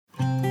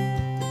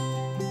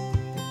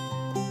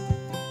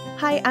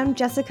Hi, I'm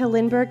Jessica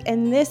Lindberg,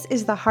 and this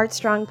is the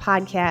Heartstrong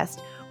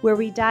Podcast, where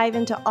we dive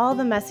into all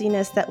the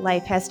messiness that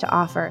life has to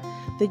offer,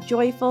 the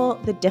joyful,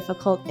 the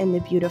difficult, and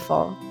the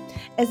beautiful.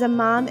 As a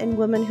mom and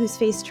woman who's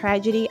faced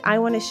tragedy, I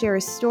want to share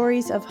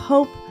stories of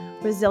hope,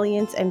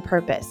 resilience, and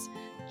purpose.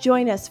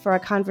 Join us for a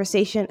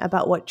conversation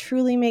about what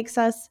truly makes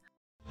us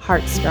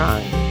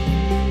heartstrong.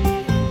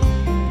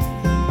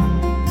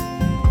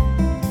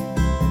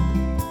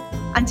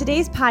 On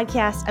today's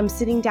podcast, I'm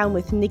sitting down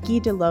with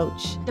Nikki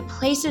DeLoach. The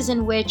places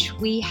in which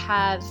we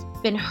have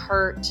been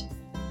hurt,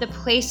 the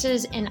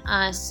places in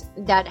us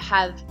that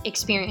have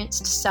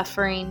experienced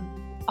suffering,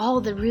 all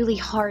the really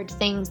hard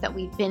things that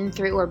we've been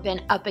through or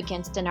been up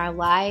against in our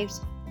lives,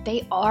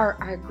 they are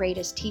our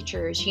greatest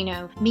teachers. You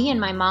know, me and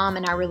my mom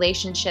and our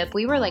relationship,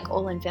 we were like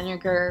oil and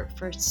vinegar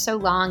for so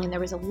long, and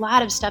there was a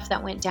lot of stuff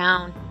that went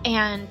down.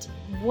 And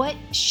what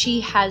she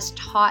has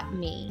taught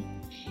me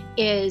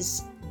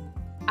is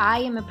I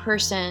am a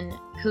person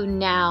who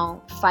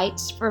now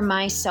fights for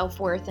my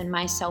self-worth and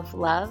my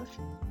self-love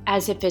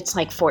as if it's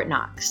like Fort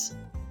Knox.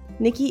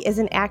 Nikki is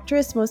an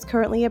actress most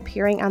currently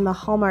appearing on the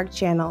Hallmark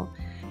Channel.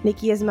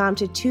 Nikki is mom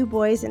to 2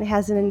 boys and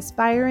has an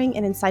inspiring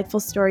and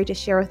insightful story to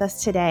share with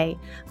us today.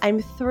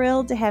 I'm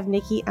thrilled to have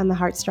Nikki on the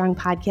Heartstrong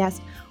Podcast.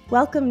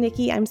 Welcome,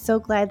 Nikki. I'm so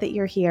glad that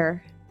you're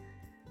here.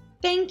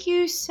 Thank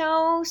you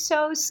so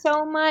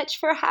much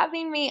for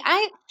having me.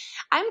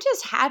 I'm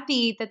just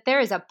happy that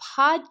there is a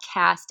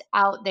podcast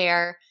out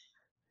there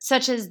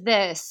such as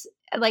this.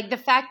 Like, the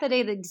fact that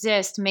it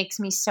exists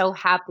makes me so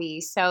happy.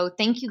 So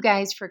thank you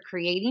guys for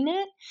creating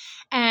it.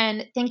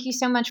 And thank you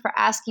so much for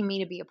asking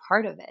me to be a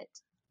part of it.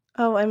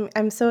 Oh,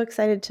 I'm so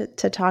excited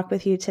to talk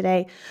with you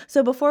today.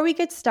 So before we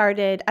get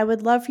started, I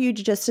would love for you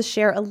to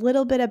share a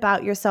little bit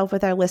about yourself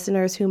with our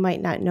listeners who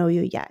might not know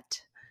you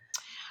yet.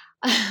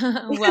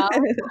 Well,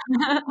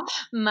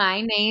 my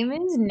name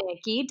is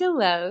Nikki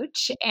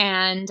DeLoach,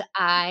 and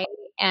I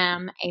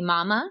am a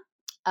mama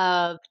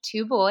of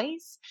 2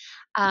 boys.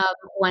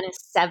 One is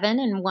 7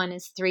 and one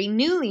is 3,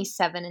 newly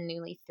 7 and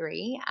newly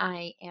 3.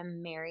 I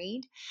am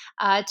married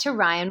to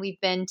Ryan. We've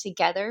been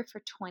together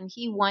for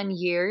 21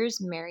 years,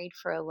 married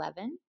for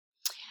 11.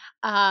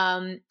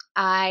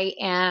 I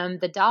am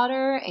the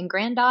daughter and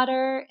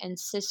granddaughter and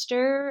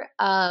sister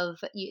of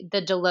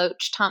the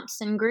DeLoach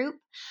Thompson Group.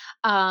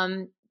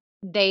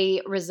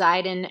 They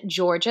reside in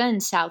Georgia, in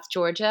South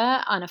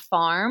Georgia, on a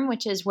farm,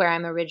 which is where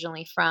I'm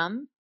originally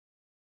from.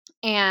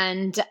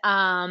 And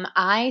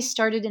I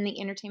started in the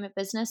entertainment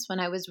business when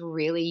I was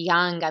really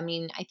young. I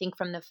mean, I think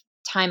from the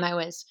time I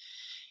was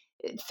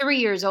 3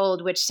 years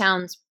old, which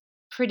sounds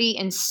pretty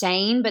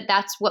insane, but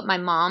that's what my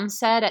mom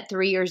said. At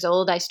 3 years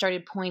old, I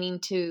started pointing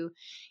to,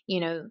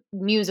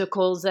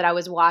 musicals that I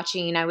was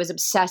watching. I was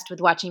obsessed with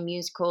watching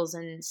musicals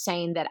and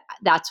saying that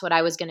that's what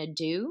I was going to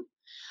do.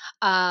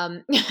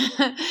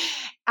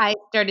 I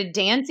started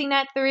dancing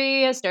at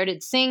 3, I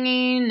started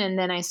singing, and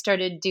then I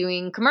started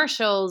doing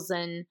commercials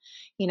and,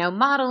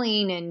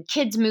 modeling and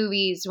kids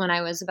movies when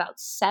I was about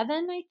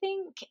 7, I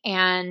think.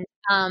 And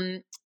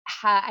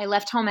I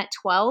left home at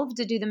 12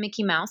 to do the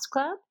Mickey Mouse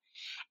Club.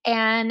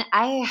 And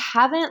I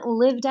haven't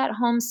lived at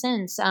home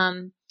since.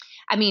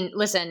 I mean,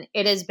 listen,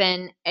 it's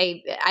been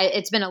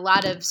a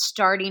lot of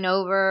starting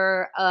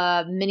over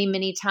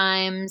many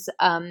times.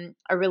 A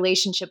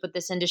relationship with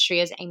this industry,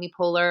 as Amy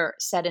Poehler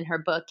said in her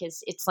book,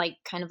 it's like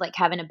kind of like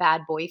having a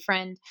bad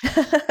boyfriend,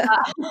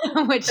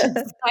 which is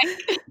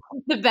like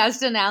the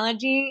best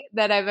analogy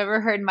that I've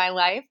ever heard in my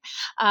life.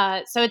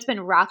 So it's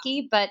been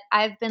rocky, but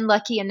I've been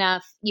lucky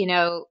enough,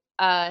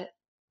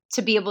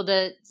 to be able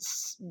to,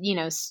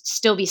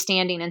 still be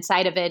standing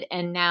inside of it.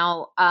 And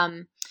now,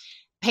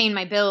 paying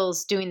my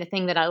bills, doing the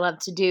thing that I love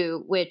to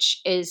do,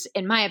 which is,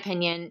 in my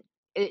opinion,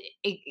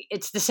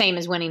 it's the same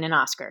as winning an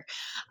Oscar.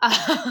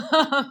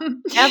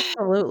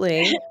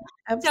 Absolutely.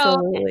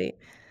 Absolutely. So,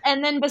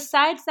 and then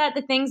besides that,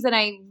 the things that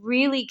I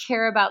really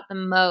care about the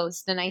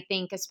most, and I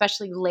think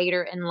especially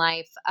later in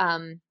life,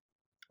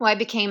 I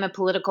became a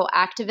political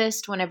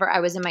activist whenever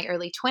I was in my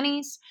early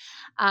 20s.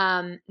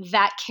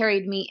 That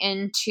carried me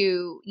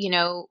into,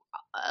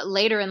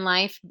 later in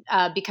life,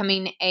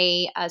 becoming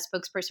a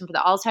spokesperson for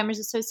the Alzheimer's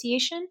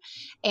Association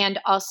and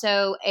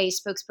also a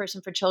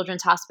spokesperson for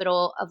Children's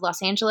Hospital of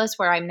Los Angeles,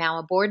 where I'm now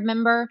a board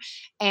member.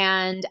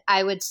 And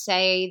I would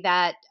say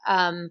that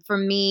for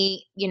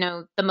me,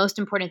 the most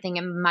important thing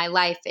in my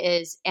life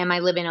is, am I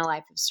living a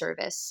life of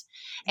service?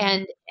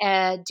 And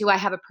do I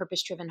have a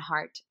purpose-driven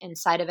heart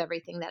inside of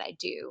everything that I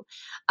do?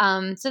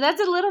 So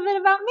that's a little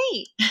bit about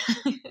me.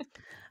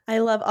 I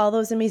love all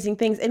those amazing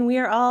things. And we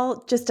are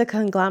all just a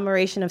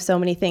conglomeration of so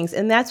many things.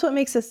 And that's what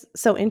makes us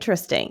so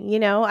interesting.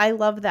 I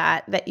love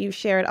that you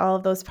shared all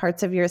of those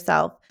parts of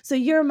yourself. So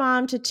you're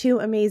mom to 2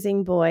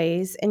 amazing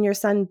boys, and your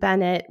son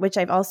Bennett, which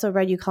I've also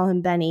read you call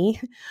him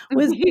Benny,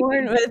 was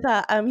born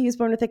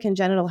with a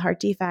congenital heart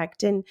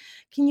defect. And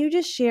can you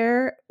just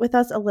share with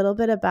us a little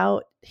bit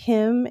about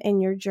him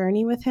and your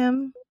journey with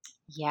him?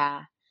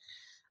 Yeah.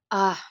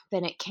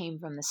 Bennett came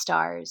from the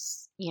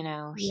stars.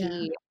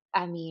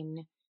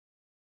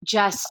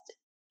 Just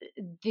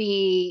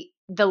the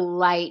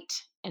light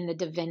and the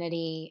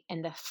divinity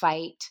and the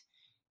fight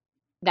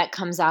that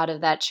comes out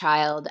of that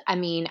child. I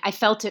mean, I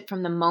felt it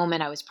from the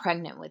moment I was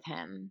pregnant with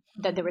him,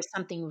 that there Mm. was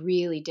something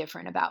really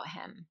different about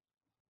him.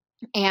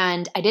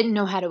 And I didn't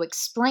know how to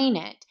explain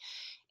it,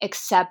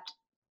 except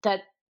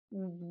that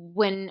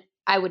when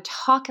I would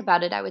talk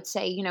about it, I would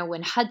say,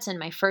 when Hudson,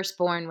 my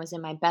firstborn, was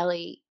in my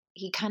belly,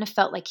 he kind of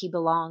felt like he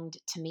belonged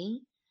to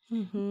me.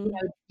 Mhm.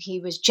 He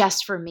was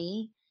just for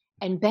me.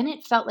 And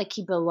Bennett felt like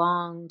he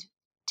belonged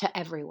to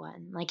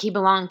everyone, like he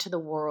belonged to the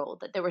world,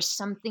 that there was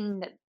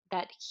something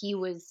that he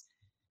was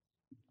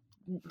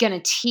going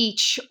to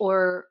teach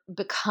or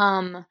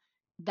become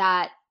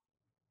that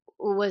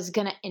was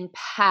going to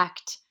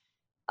impact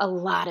a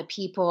lot of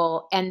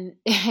people. And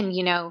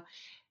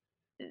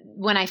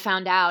when I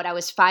found out, I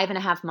was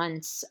 5.5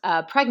 months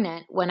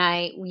pregnant when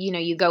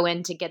you go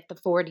in to get the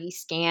 4D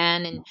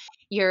scan, and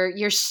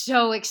you're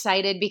so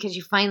excited because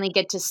you finally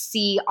get to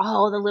see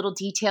all the little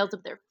details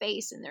of their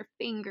face and their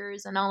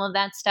fingers and all of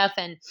that stuff.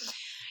 And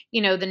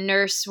the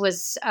nurse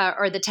was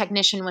or the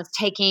technician was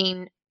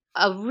taking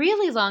a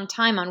really long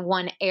time on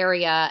one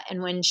area,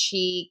 and when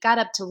she got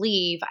up to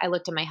leave, I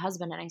looked at my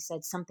husband and I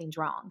said, something's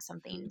wrong,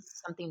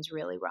 something's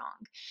really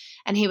wrong.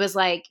 And he was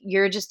like,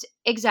 you're just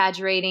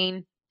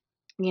exaggerating,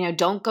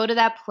 don't go to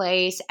that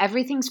place.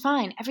 Everything's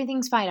fine.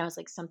 Everything's fine. I was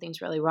like,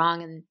 something's really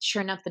wrong. And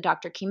sure enough, the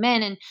doctor came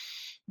in, and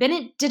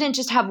Bennett didn't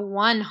just have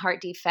one heart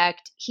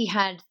defect. He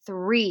had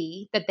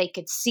three that they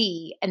could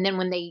see. And then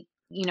when they,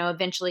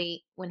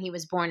 eventually when he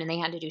was born and they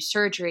had to do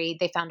surgery,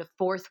 they found a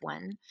fourth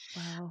one.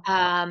 Wow.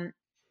 Um,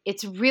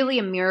 it's really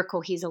a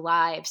miracle he's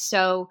alive.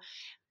 So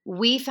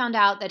we found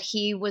out that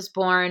he was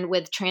born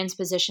with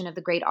transposition of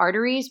the great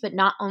arteries, but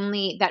not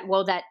only that,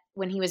 that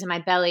when he was in my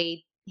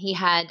belly, he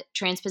had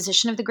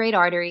transposition of the great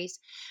arteries,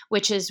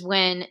 which is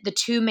when the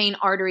two main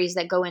arteries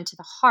that go into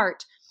the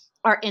heart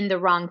are in the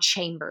wrong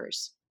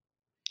chambers.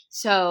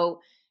 So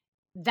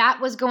that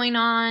was going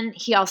on.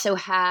 He also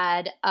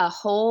had a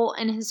hole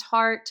in his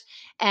heart,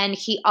 and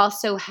he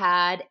also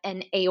had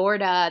an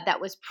aorta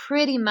that was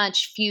pretty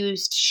much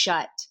fused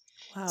shut.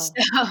 Wow.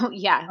 So,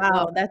 yeah, well,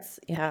 Wow, that's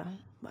yeah.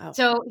 Wow.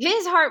 so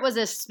his heart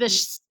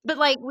was but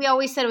like we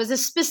always said, it was a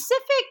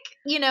specific,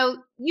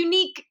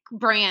 unique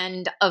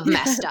brand of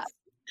messed up.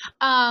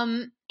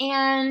 Yes.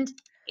 And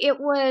it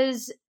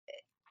was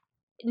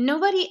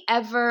nobody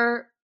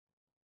ever,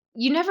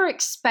 you never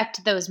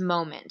expect those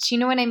moments. You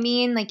know what I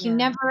mean? Like Yeah.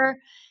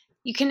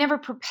 you can never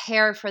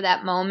prepare for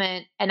that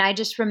moment. And I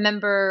just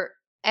remember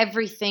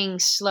everything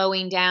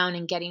slowing down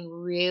and getting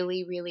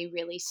really, really,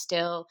 really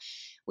still.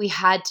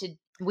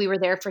 We were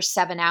there for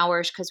 7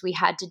 hours because we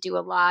had to do a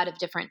lot of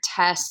different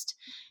tests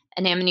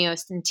and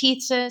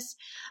amniocentesis.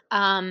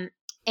 Um,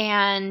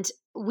 and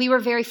we were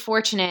very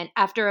fortunate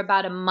after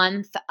about a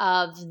month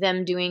of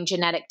them doing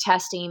genetic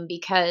testing,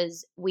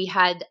 because we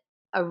had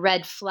a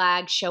red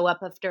flag show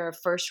up after a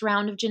first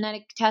round of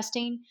genetic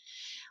testing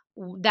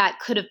that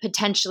could have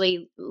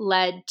potentially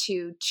led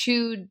to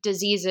two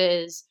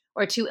diseases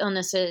or two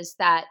illnesses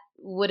that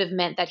would have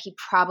meant that he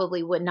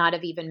probably would not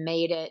have even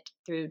made it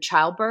through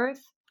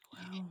childbirth.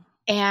 Wow.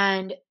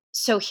 And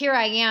so here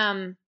I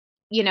am,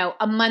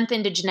 a month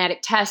into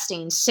genetic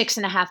testing,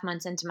 6.5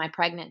 months into my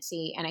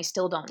pregnancy, and I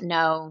still don't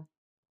know,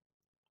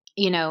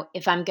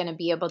 if I'm going to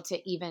be able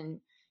to even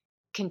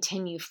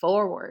continue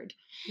forward.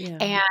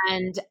 Yeah.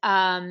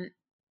 And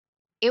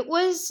it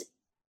was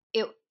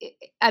it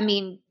I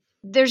mean,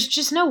 there's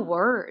just no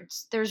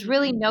words. There's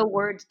really Mhm. no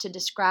words to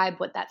describe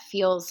what that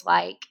feels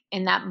like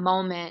in that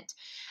moment.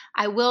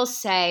 I will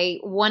say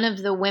one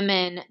of the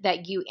women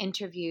that you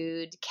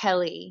interviewed,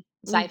 Kelly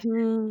Zeif,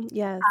 Mhm.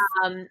 Yes.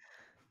 um,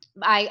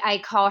 I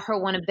call her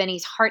one of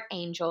Benny's heart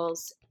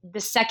angels.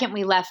 The second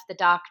we left the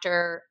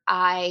doctor,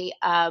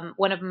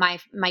 one of my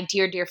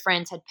dear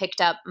friends had picked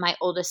up my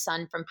oldest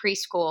son from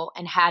preschool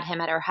and had him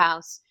at our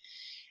house,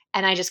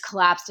 and I just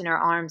collapsed in her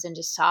arms and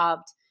just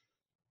sobbed.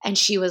 And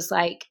she was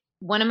like,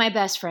 one of my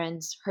best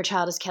friends, her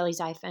child is Kelly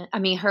Zeifin. I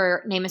mean,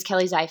 her name is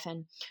Kelly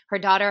Zeifin. Her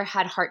daughter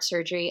had heart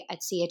surgery at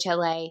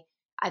CHLA.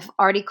 I've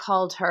already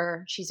called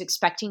her. She's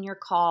expecting your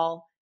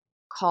call.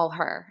 Call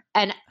her.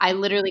 And I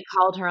literally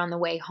called her on the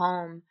way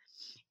home,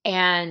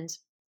 and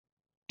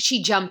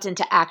she jumped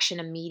into action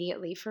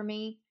immediately for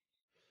me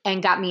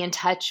and got me in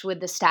touch with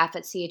the staff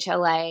at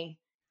CHLA.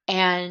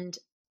 And,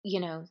 you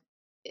know,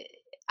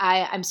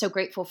 I'm so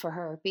grateful for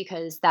her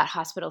because that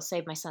hospital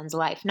saved my son's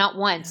life, not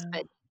once, Yeah.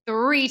 but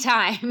 3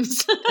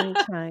 times. 3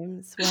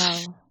 times.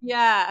 Wow.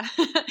 Yeah.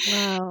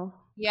 Wow.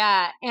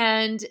 Yeah.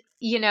 And,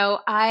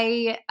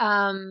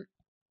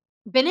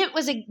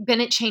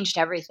 Bennett changed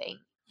everything.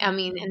 I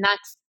mean, Mhm. and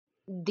that's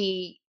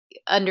the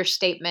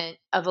understatement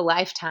of a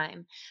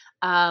lifetime.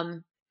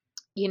 Um,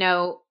 you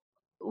know,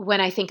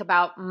 when I think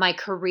about my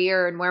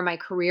career and where my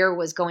career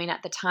was going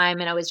at the time,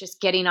 and I was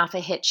just getting off a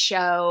hit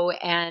show,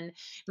 and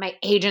my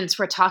agents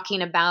were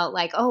talking about,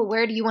 like, oh,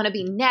 where do you want to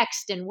be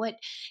next? And what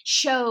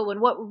show and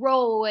what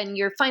role? And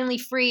you're finally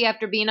free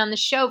after being on the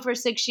show for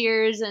 6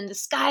 years, and the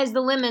sky's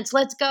the limits.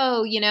 Let's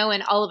go,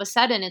 and all of a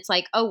sudden it's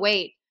like, oh,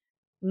 wait,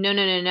 no,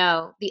 no, no,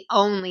 no. The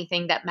only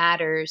thing that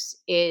matters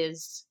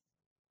is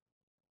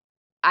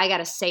I got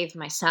to save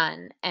my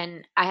son,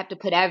 and I have to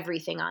put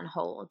everything on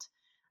hold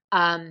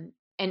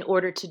in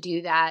order to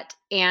do that.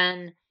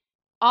 And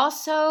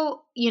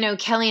also,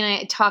 Kelly and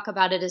I talk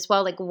about it as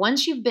well. Like,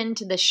 once you've been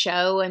to the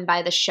show, and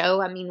by the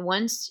show, I mean,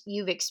 once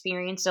you've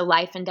experienced a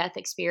life and death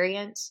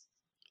experience,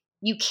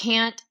 you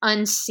can't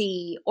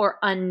unsee or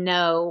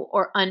unknow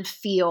or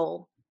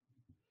unfeel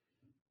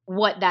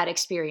what that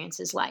experience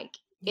is like.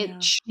 It Yeah.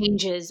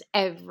 changes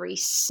every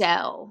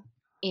cell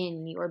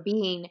in your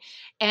being.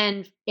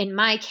 And in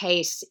my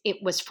case, it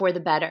was for the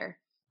better.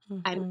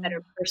 I'm a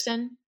better Mhm.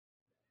 person.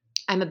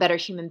 I'm a better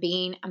human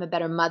being. I'm a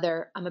better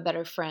mother. I'm a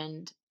better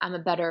friend. I'm a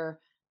better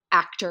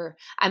actor.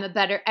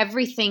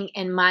 Everything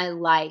in my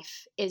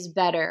life is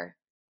better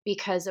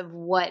because of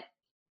what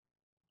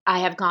I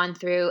have gone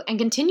through and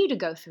continue to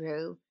go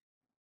through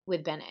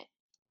with Bennett.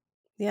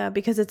 Yeah,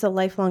 because it's a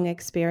lifelong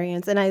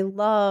experience, and I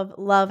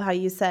love how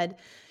you said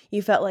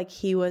you felt like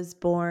he was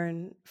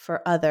born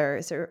for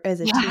others or as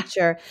a Yeah.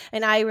 teacher,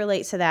 and I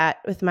relate to that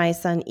with my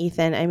son,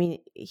 Ethan. I mean,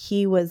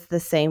 he was the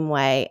same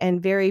way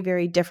and very,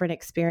 very different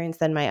experience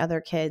than my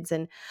other kids,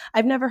 and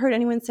I've never heard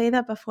anyone say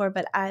that before,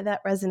 but I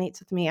that resonates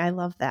with me. I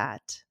love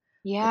that. It's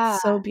Yeah.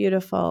 so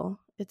beautiful.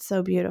 It's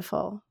so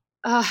beautiful.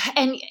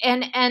 And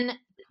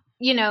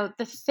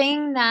the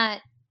thing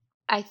that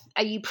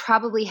you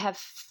probably have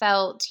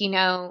felt,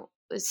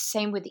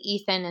 same with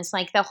Ethan, is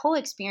like the whole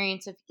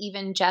experience of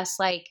even just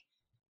like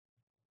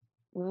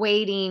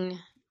waiting.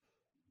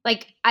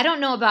 Like, I don't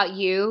know about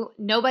you,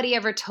 nobody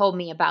ever told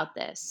me about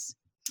this,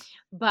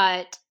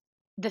 but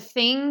the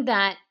thing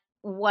that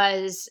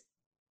was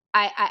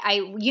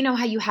you know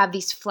how you have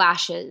these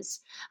flashes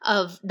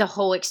of the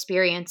whole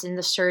experience and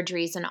the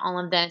surgeries and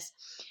all of this.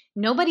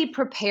 Nobody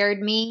prepared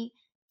me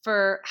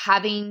for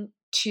having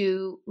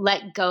to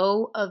let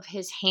go of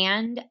his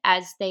hand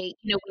as they,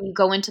 when you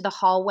go into the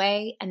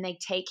hallway and they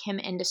take him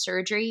into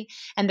surgery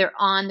and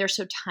they're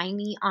so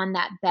tiny on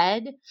that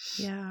bed.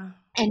 Yeah.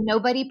 And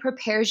nobody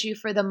prepares you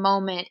for the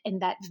moment in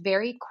that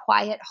very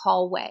quiet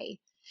hallway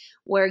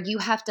where you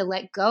have to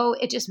let go.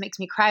 It just makes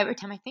me cry every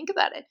time I think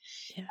about it.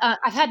 Yeah.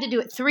 I've had to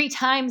do it 3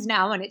 times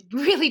now, and it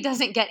really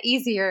doesn't get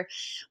easier,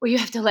 where you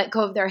have to let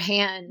go of their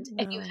hand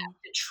and you No. have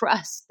to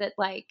trust that,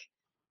 like,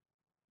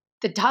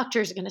 the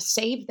doctors are gonna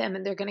save them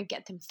and they're gonna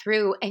get them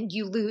through, and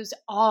you lose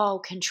all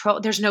control.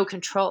 There's no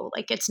control.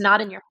 Like, it's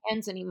not in your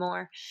hands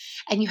anymore,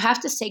 and you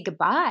have to say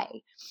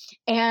goodbye.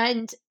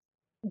 And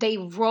they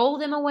roll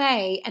them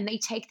away and they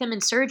take them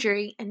in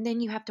surgery, and then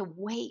you have to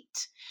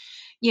wait,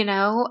 you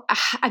know?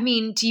 I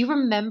mean, do you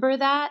remember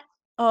that?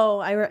 Oh,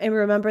 I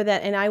remember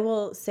that, and I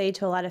will say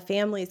to a lot of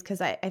families, because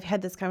I've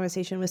had this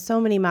conversation with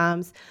so many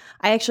moms,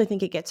 I actually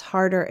think it gets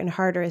harder and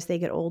harder as they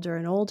get older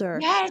and older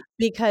Yes,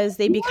 because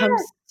they become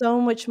yes,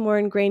 so much more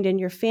ingrained in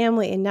your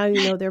family, and now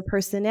you know their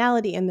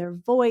personality and their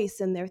voice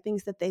and their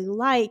things that they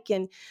like,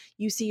 and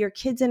you see your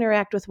kids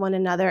interact with one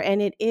another,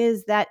 and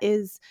that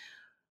is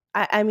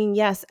I mean,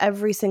 yes,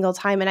 every single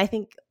time, and I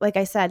think, like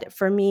I said,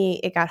 for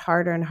me, it got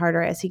harder and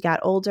harder as he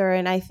got older,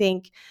 and I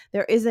think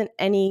there isn't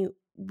any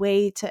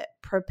way to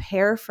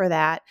prepare for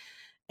that,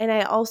 and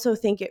I also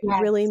think it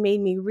really yes. made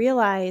me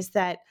realize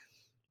that,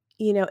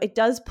 it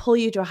does pull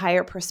you to a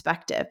higher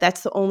perspective.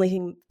 That's the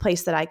only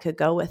place that I could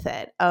go with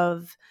it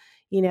of,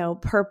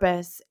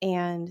 purpose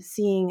and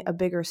seeing a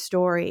bigger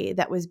story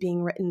that was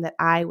being written that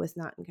I was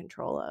not in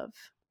control of.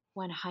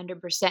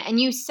 100%. And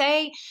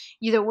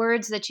the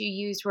words that you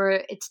use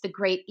were, it's the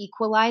great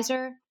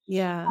equalizer.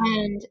 Yeah.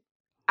 And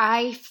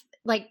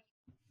like,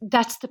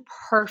 that's the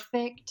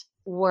perfect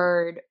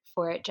word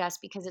for it, Jess,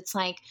 because it's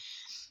like,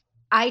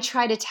 I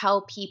try to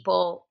tell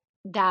people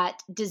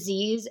that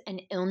disease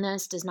and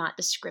illness does not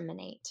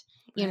discriminate.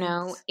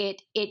 Right.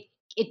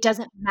 It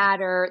doesn't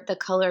matter the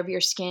color of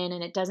your skin,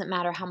 and it doesn't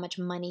matter how much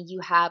money you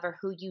have or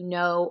who you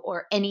know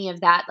or any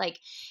of that. Like,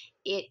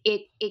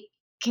 it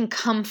can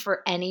come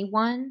for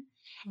anyone.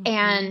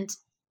 And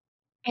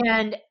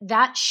Mhm.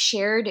 that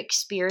shared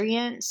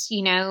experience,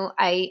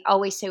 I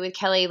always say with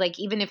Kelly, like,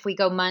 even if we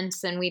go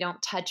months and we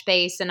don't touch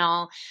base and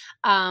all,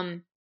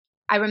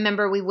 I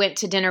remember we went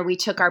to dinner, we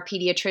took our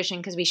pediatrician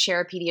because we share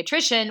a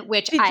pediatrician,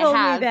 which She I told me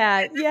have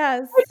that,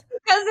 yes.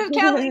 because of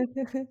Kelly.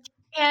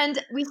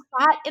 And we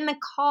sat in the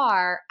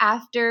car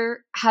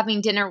after having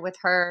dinner with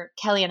her,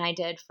 Kelly and I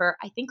did, for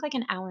I think like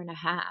an hour and a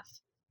half.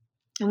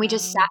 And we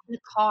just sat Wow. in the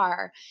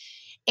car.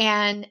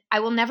 And I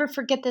will never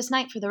forget this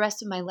night for the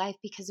rest of my life,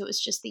 because it was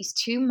just these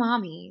 2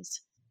 mommies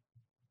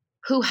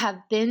who have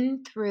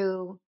been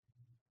through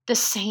the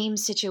same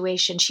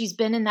situation. She's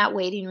been in that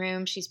waiting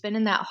room. She's been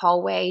in that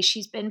hallway.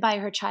 She's been by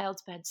her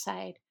child's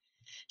bedside.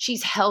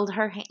 She's held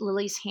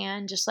Lily's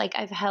hand just like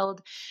I've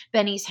held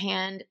Benny's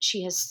hand.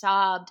 She has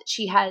sobbed.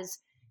 She has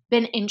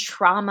been in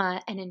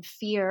trauma and in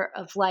fear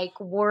of, like,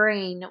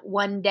 worrying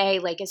one day,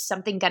 like, is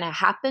something going to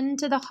happen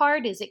to the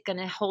heart? Is it going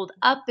to hold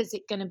up? Is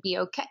it going to be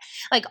okay?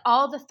 Like,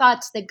 all the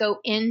thoughts that go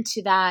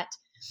into that,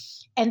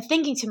 and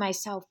thinking to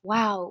myself,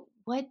 wow,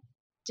 what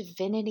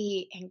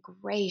divinity and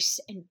grace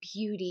and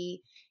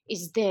beauty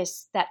is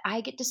this, that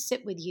I get to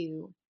sit with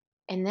you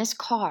in this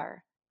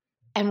car,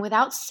 and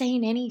without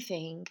saying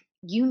anything,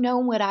 You know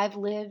what I've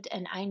lived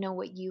and I know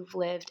what you've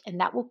lived, and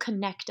that will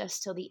connect us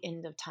till the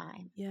end of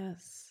time.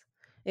 Yes.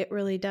 It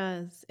really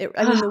does.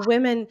 I mean, Ah,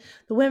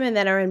 the women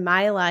that are in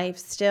my life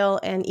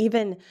still, and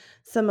even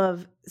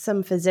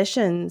some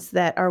physicians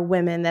that are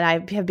women that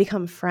I have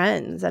become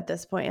friends at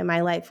this point in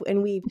my life,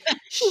 and we've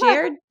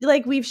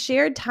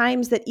shared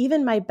times that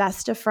even my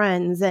best of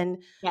friends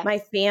and my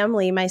yes,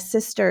 family, my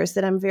sisters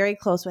that I'm very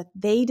close with,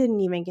 they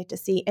didn't even get to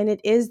see. And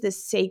it is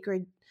this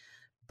sacred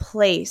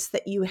place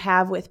that you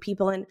have with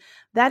people, and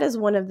that is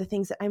one of the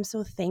things that I'm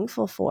so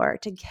thankful for,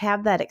 to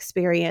have that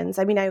experience.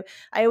 I mean, I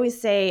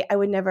always say I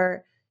would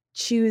never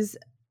choose,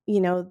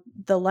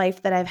 the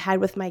life that I've had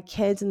with my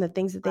kids and the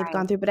things that they've right.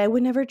 gone through, but I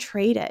would never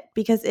trade it,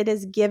 because it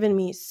has given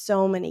me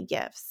so many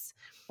gifts.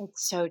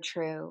 It's so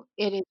true.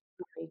 It is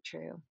really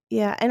true.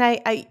 Yeah, and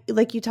I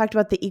like you talked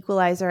about the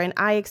equalizer, and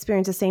I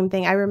experienced the same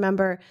thing. I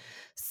remember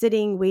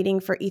sitting waiting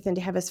for Ethan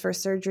to have his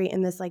first surgery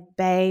in this like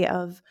bay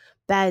of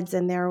beds,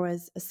 and there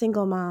was a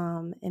single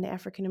mom, an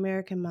African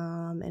American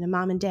mom, and a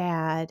mom and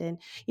dad, and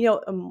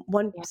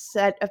one Yeah,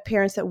 set of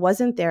parents that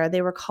wasn't there.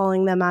 They were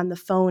calling them on the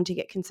phone to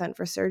get consent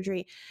for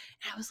surgery,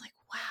 and I was like,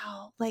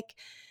 wow, like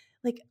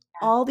yeah.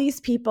 all these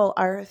people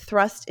are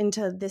thrust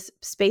into this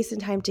space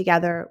and time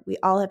together. We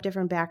all have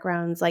different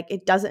backgrounds. Like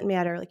it doesn't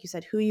matter, like you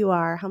said, who you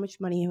are, how much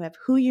money you have,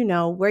 who you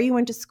know, where you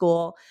went to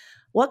school,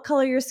 what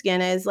color your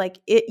skin is.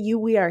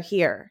 We are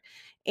here.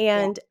 Yeah.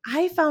 And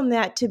I found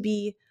that to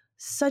be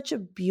such a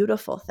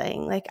beautiful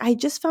thing. Like I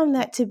just found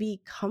that to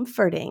be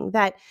comforting,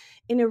 that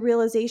in a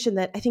realization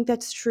that I think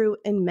that's true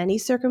in many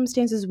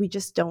circumstances, we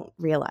just don't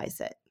realize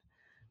it.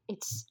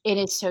 It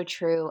is so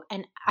true.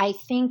 And I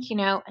think,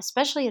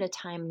 especially at a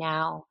time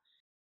now,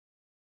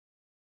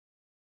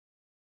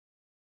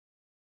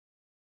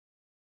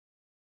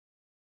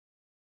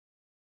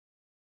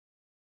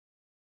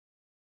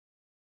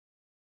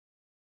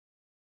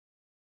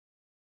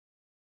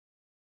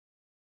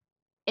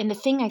 and the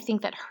thing I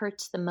think that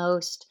hurts the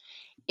most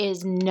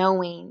is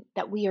knowing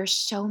that we are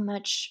so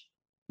much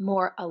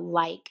more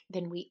alike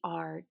than we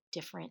are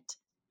different.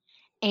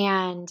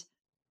 And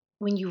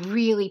when you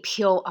really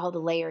peel all the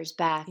layers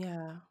back,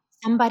 Yeah.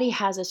 somebody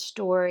has a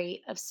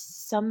story of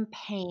some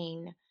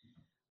pain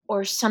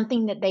or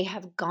something that they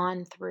have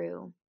gone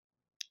through.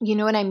 You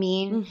know what I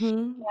mean?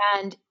 Mhm.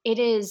 And it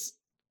is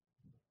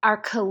our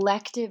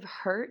collective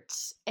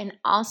hurts and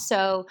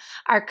also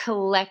our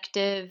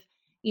collective,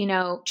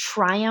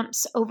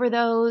 triumphs over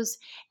those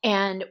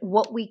and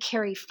what we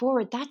carry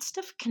forward. That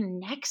stuff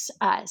connects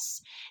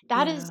us.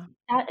 That is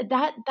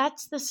Yeah.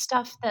 that's the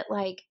stuff that,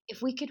 like,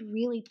 if we could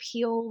really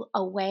peel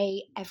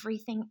away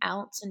everything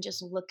else and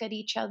just look at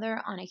each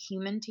other on a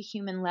human to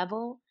human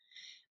level,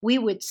 we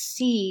would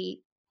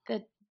see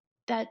that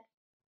that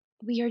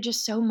we are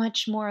just so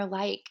much more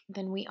alike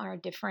than we are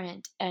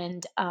different.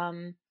 And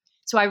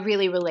so I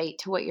really relate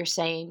to what you're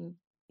saying.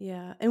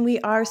 Yeah, and we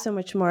are so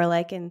much more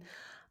alike, and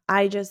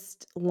I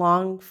just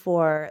long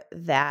for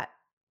that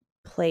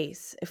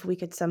place, if we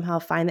could somehow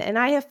find it. And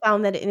I have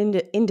found that in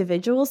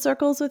individual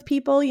circles with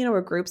people,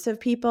 or groups of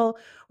people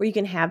where you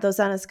can have those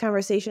honest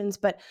conversations,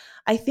 but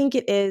I think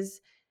it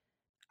is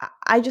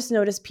I just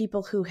notice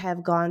people who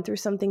have gone through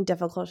something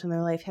difficult in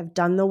their life, have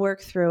done the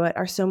work through it,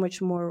 are so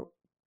much more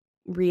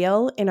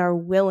real and are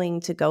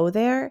willing to go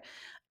there,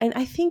 and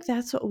I think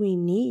that's what we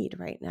need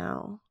right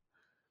now.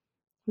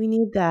 We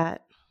need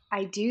that.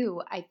 I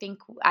do. I think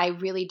I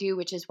really do,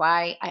 which is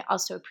why I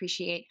also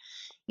appreciate,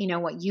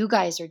 what you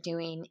guys are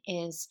doing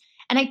is,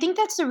 and I think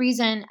that's the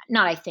reason,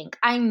 not I think,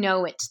 I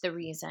know it's the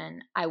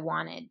reason I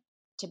wanted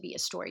to be a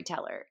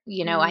storyteller.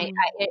 Mm.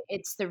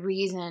 It's the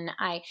reason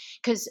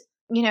cuz,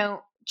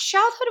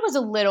 childhood was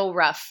a little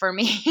rough for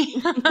me.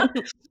 A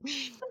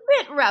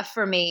bit rough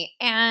for me,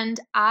 and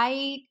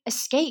I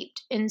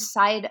escaped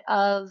inside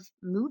of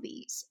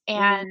movies.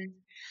 Mm.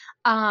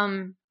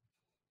 Um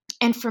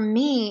and for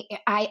me,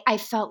 I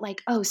felt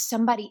like, oh,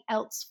 somebody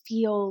else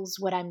feels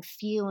what I'm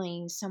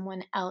feeling.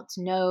 Someone else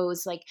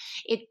knows. Like,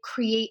 it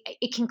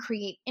can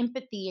create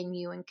empathy in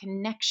you and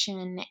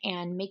connection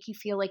and make you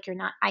feel like you're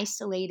not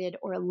isolated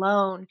or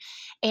alone.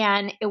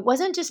 And it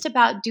wasn't just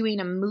about doing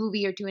a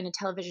movie or doing a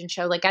television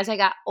show. Like, as I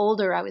got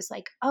older, I was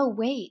like, oh,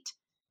 wait,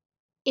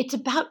 it's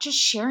about just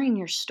sharing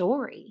your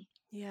story.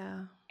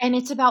 Yeah. And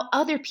it's about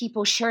other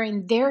people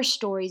sharing their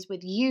stories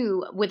with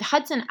you. With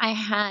Hudson, I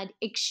had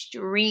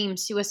extreme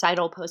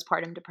suicidal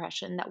postpartum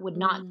depression that would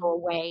not go Mm.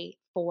 away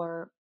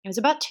it was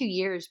about 2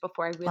 years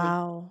before I really,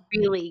 Wow.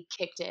 really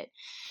kicked it.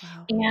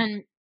 Wow.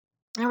 And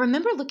I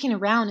remember looking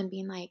around and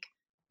being like,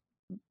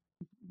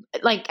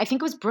 I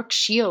think it was Brooke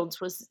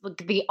Shields was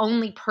like the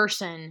only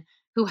person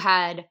who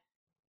had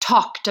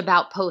talked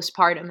about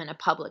postpartum in a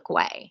public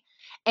way.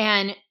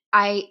 And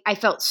I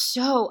felt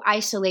so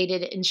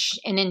isolated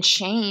and in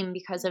shame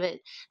because of it,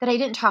 that I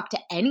didn't talk to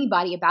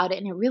anybody about it,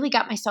 and I really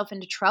got myself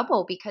into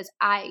trouble because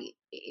I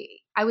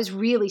was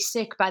really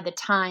sick by the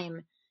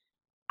time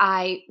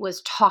I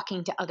was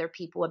talking to other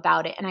people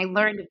about it. And I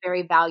learned a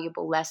very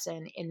valuable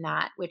lesson in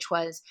that, which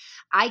was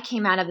I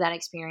came out of that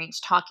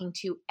experience talking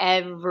to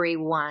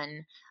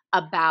everyone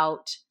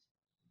about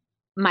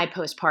my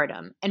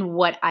postpartum and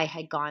what I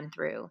had gone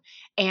through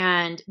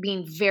and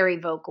being very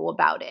vocal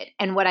about it.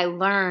 And what I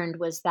learned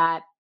was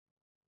that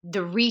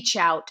the reach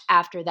out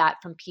after that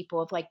from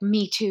people of like,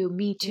 me too,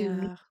 me too,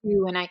 me Yeah.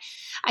 too. And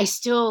I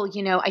still,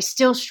 I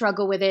still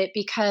struggle with it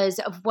because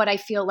of what I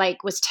feel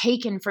like was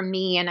taken from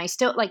me. And I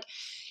still like,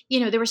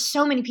 there were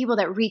so many people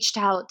that reached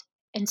out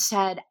and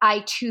said,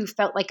 I too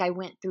felt like I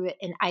went through it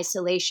in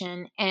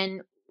isolation.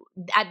 And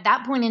at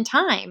that point in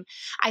time,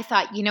 I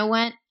thought, you know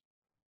what?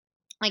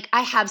 Like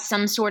I have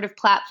some sort of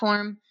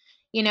platform,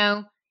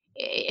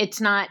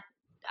 it's not,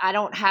 I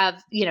don't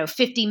have,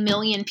 50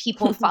 million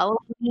people following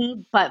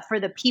me, but for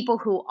the people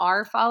who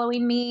are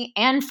following me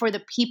and for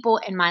the people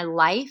in my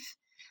life,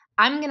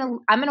 I'm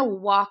going to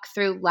walk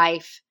through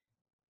life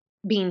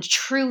being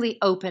truly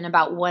open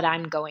about what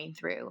I'm going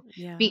through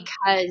Yeah.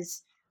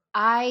 because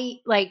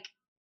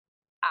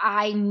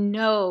I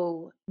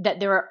know that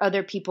there are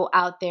other people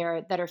out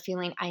there that are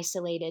feeling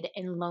isolated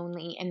and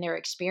lonely in their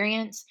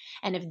experience.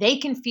 And if they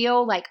can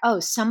feel like,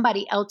 oh,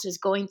 somebody else is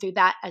going through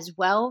that as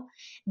well,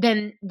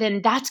 then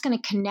that's going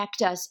to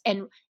connect us.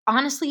 And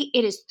honestly,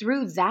 it is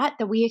through that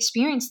we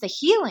experience the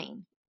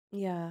healing.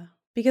 Yeah.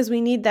 Because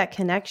we need that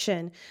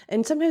connection.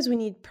 And sometimes we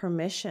need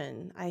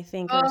permission, I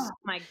think, or Oh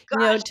my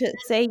gosh. to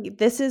say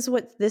this is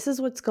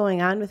what's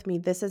going on with me.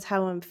 This is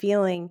how I'm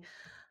feeling.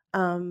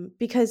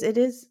 Because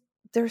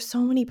there's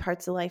so many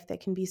parts of life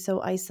that can be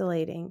so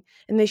isolating,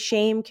 and the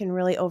shame can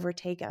really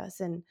overtake us.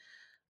 And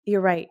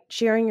you're right,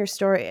 sharing your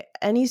story,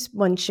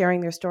 anyone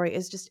sharing their story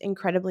is just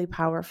incredibly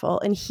powerful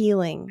and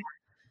healing.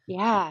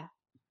 Yeah,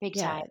 big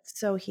Yeah, time. it's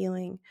so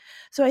healing.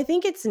 So I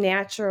think it's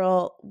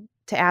natural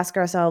to ask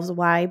ourselves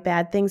why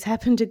bad things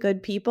happen to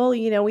good people.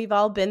 We've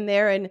all been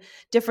there in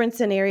different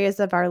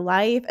scenarios of our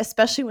life,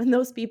 especially when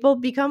those people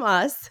become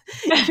us.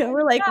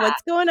 We're like, Yeah.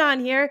 what's going on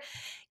here?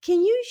 Can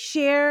you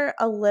share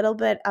a little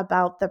bit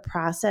about the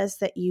process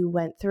that you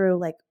went through,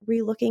 like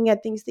relooking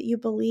at things that you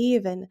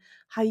believe and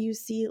how you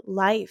see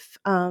life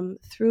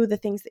through the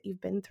things that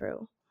you've been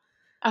through?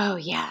 Oh,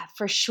 yeah,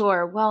 for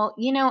sure. Well,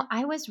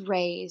 I was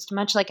raised,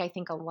 much like I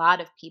think a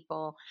lot of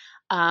people,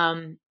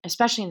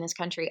 especially in this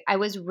country, I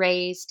was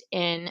raised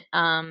in,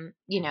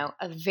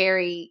 a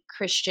very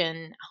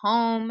Christian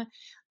home,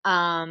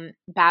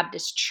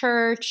 Baptist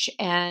church,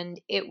 and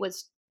it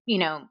was,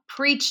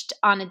 preached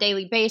on a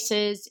daily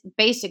basis.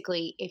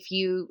 Basically, if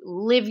you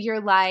live your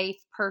life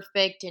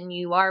perfect and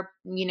you are,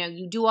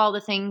 you do all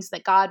the things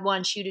that God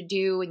wants you to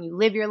do and you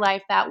live your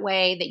life that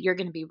way, that you're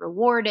going to be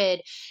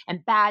rewarded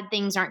and bad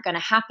things aren't going to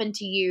happen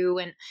to you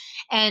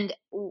and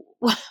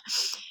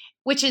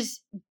which is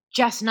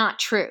just not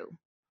true.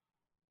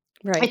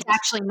 It's Right.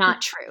 actually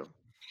not true.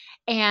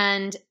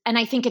 And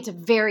I think it's a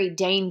very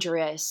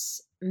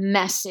dangerous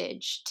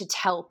message to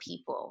tell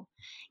people.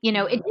 It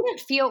Yeah. didn't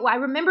feel, I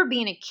remember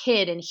being a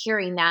kid and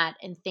hearing that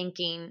and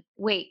thinking,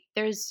 wait,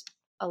 there's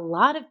a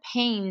lot of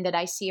pain that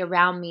I see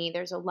around me.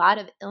 There's a lot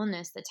of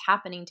illness that's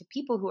happening to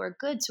people who are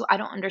good. So I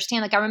don't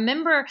understand. Like I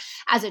remember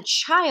as a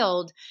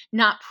child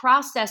not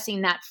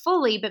processing that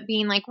fully, but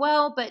being like,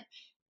 well, but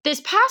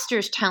this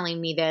pastor's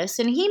telling me this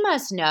and he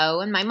must know.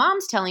 And my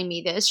mom's telling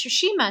me this, or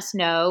she must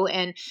know.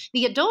 And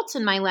the adults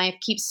in my life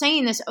keep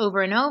saying this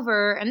over and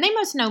over, and they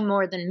must know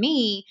more than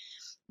me.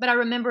 But I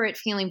remember it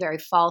feeling very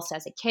false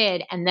as a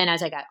kid. And then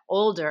as I got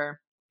older,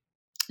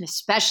 and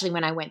especially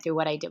when I went through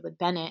what I did with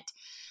Bennett,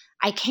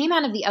 I came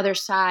out of the other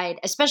side,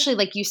 especially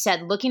like you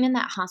said, looking in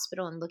that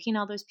hospital and looking at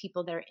all those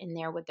people that are in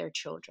there with their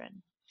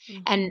children.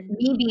 And Hmm.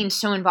 me being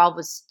so involved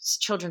with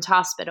Children's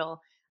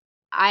Hospital,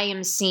 I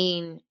am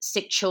seeing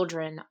sick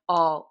children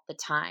all the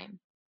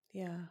time.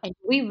 Yeah. And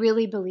do we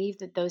really believe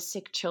that those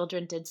sick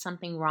children did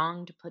something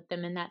wrong to put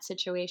them in that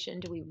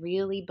situation? Do we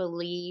really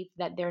believe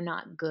that they're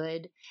not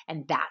good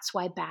and that's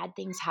why bad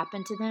things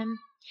happen to them?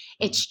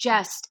 It's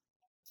just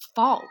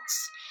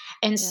false.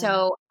 And Yeah.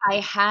 so I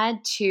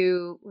had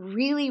to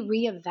really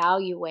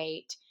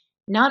reevaluate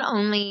not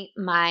only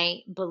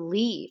my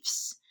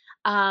beliefs,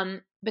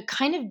 but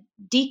kind of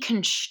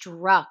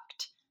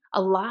deconstruct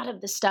a lot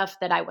of the stuff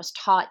that I was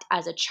taught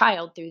as a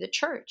child through the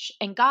church.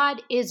 And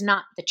God is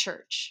not the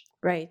church.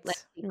 Let's Right.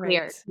 be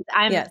clear. Right.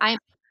 I'm Yes. I'm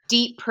a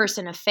deep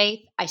person of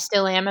faith. I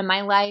still am in my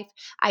life.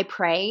 I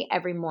pray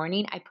every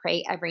morning. I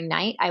pray every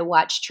night. I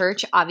watch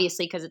church,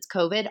 obviously, because it's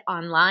COVID,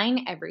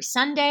 online every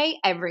Sunday,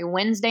 every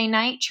Wednesday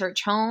night,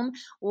 church home.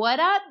 What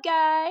up,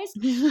 guys?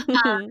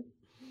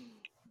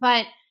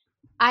 But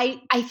I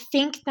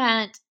think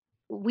that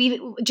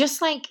we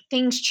just like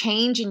things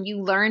change and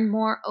you learn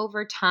more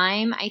over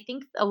time. I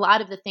think a lot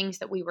of the things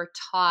that we were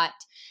taught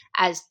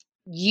as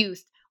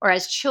youth or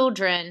as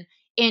children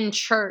in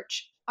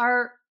church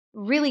are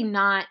really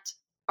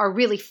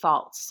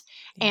false.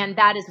 Yeah. And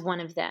that is one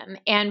of them.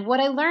 And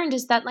what I learned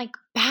is that like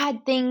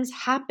bad things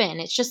happen.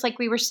 It's just like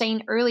we were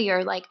saying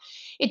earlier, like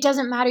it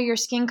doesn't matter your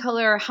skin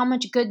color or how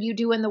much good you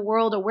do in the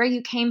world or where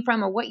you came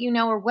from or what you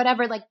know or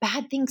whatever, like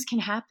bad things can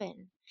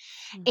happen.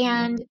 Hmm.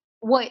 And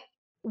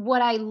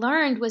what I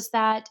learned was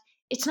that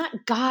it's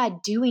not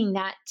God doing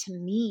that to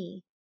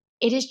me.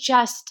 It is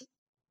just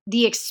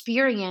the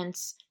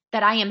experience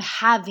that I am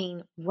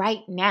having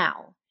right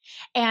now.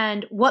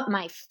 And what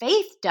my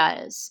faith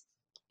does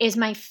is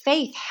my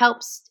faith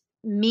helps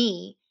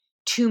me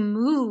to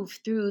move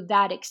through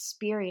that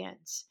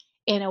experience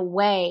in a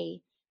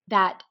way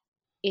that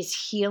is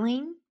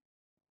healing,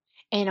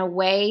 in a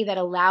way that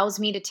allows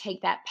me to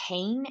take that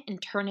pain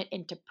and turn it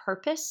into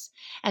purpose.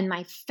 And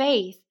my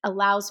faith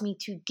allows me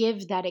to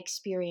give that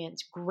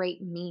experience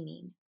great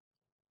meaning,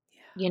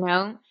 you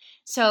know?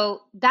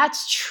 So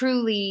that's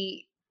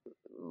truly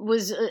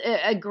was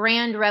a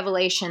grand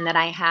revelation that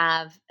I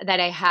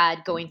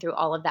had going through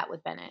all of that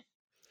with Bennett.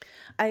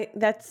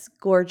 That's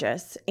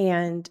gorgeous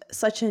and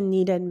such a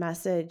needed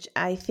message.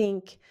 I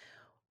think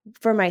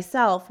for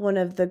myself, one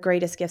of the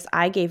greatest gifts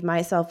I gave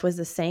myself was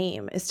the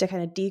same, is to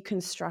kind of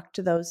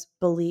deconstruct those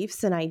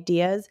beliefs and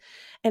ideas.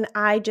 And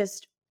I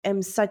just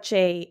am such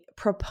a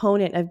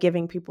proponent of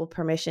giving people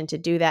permission to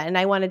do that. And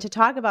I wanted to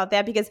talk about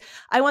that because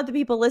I want the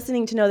people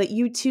listening to know that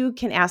you too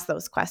can ask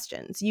those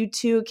questions. You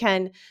too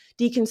can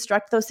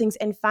deconstruct those things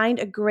and find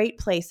a great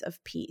place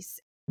of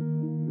peace.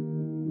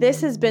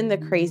 This has been the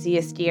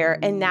craziest year,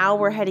 and now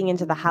we're heading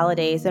into the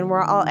holidays, and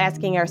we're all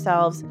asking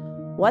ourselves,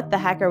 what the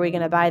heck are we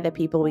going to buy the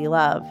people we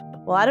love?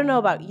 Well, I don't know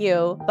about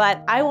you,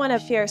 but I want to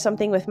share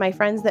something with my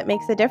friends that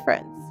makes a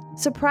difference.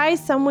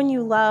 Surprise someone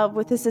you love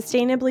with a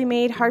sustainably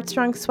made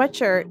Heartstrong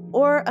sweatshirt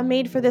or a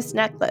made-for-this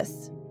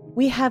necklace.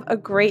 We have a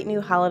great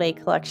new holiday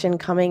collection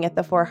coming at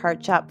the Four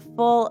Heart Shop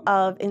full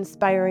of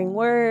inspiring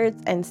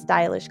words and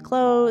stylish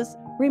clothes.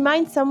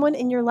 Remind someone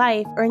in your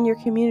life or in your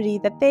community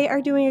that they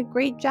are doing a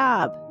great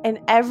job. And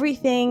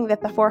everything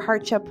that the Four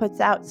Heart Shop puts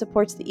out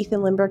supports the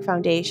Ethan Lindbergh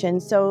Foundation.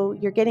 So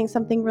you're getting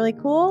something really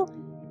cool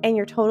and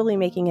you're totally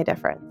making a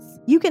difference.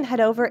 You can head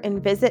over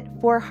and visit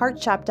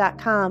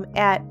fourheartshop.com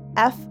at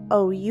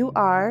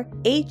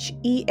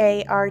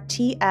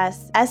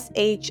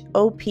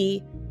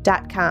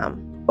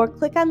fourheartshop.com or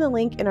click on the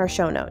link in our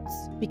show notes,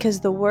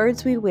 because the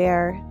words we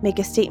wear make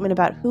a statement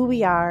about who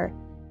we are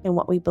and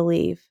what we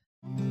believe.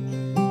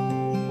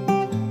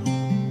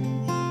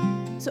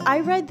 So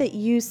I read that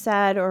you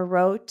said or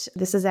wrote,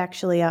 this is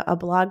actually a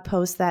blog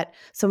post that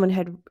someone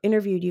had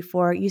interviewed you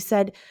for. You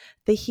said,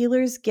 the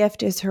healer's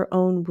gift is her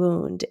own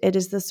wound. It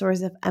is the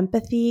source of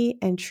empathy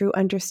and true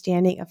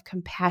understanding of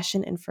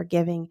compassion and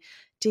forgiving.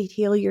 To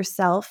heal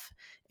yourself,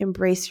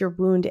 embrace your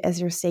wound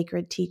as your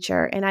sacred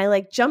teacher. And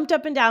I jumped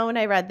up and down when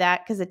I read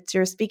that because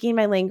you're speaking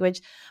my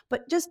language.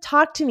 But just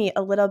talk to me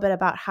a little bit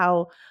about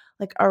how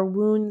our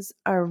wounds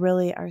are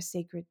really our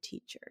sacred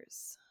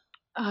teachers.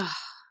 Oh,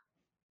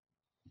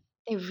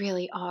 they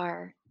really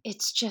are.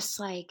 It's just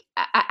like,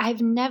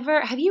 I've never,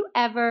 have you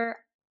ever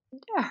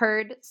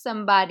heard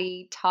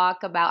somebody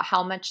talk about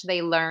how much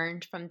they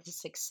learned from the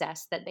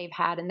success that they've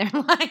had in their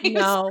lives?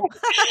 No,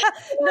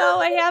 no,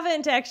 I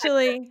haven't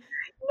actually.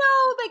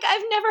 No, like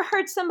I've never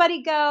heard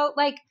somebody go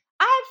like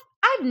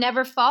I've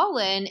never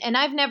fallen and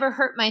I've never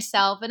hurt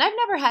myself and I've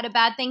never had a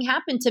bad thing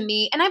happen to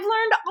me and I've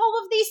learned all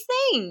of these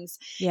things.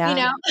 You Yeah.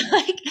 know,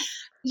 like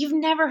you've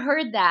never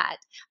heard that.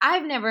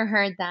 I've never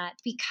heard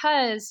that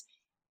because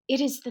it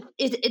is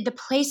the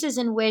places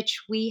in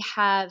which we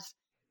have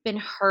been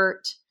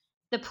hurt,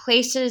 the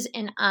places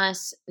in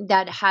us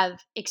that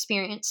have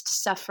experienced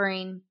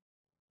suffering,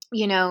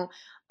 you know,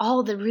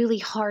 all the really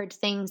hard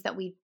things that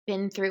we've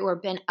been through or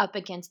been up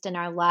against in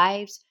our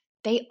lives,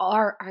 they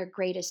are our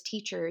greatest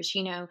teachers.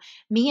 You know,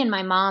 me and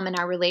my mom and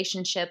our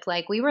relationship,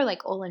 like we were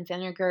like oil and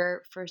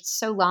vinegar for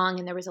so long,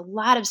 and there was a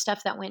lot of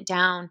stuff that went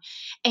down.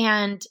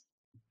 And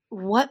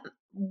what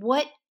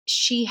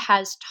she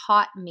has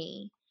taught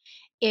me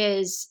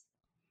is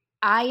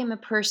I am a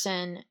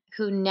person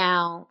who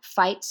now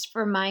fights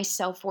for my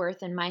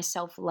self-worth and my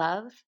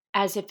self-love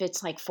as if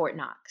it's like Fort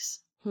Knox.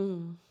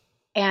 Hmm.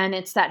 And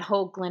it's that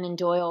whole Glennon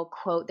Doyle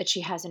quote that she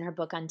has in her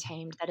book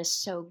Untamed that is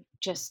so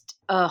just,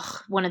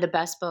 one of the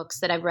best books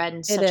that I've read in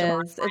It such a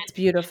long is. It's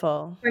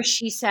beautiful. where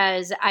she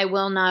says, I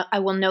will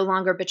no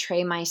longer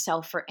betray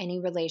myself for any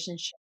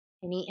relationship,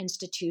 any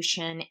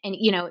institution, and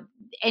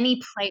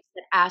any place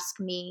that asks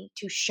me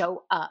to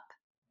show up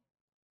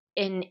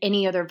in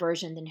any other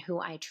version than who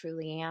I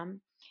truly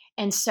am.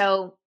 And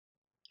so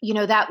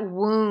that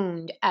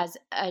wound as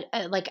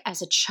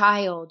a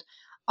child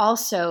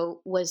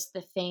also was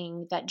the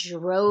thing that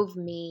drove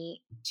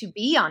me to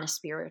be on a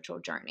spiritual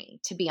journey.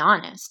 To be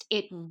honest,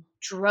 it Hmm.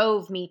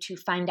 drove me to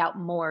find out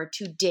more,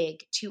 to dig,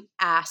 to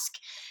ask,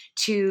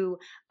 to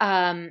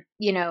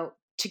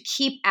to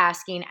keep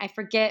asking. I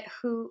forget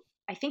who,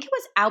 I think it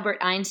was Albert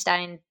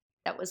Einstein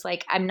that was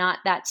like, I'm not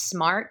that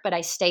smart, but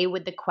I stay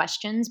with the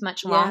questions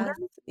much longer.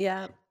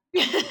 Yes.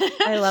 Yeah.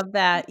 I love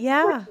that.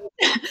 Yeah.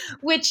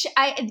 Which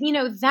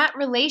that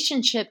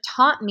relationship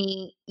taught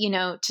me,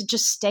 to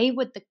just stay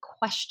with the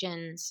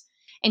questions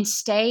and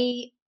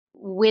stay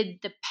with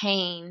the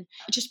pain.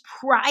 Just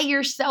pry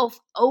yourself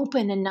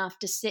open enough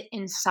to sit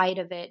inside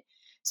of it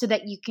so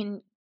that you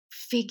can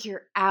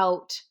figure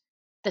out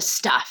the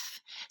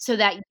stuff, so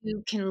that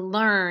you can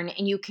learn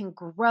and you can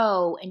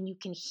grow and you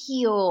can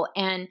heal.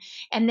 And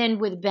then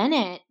with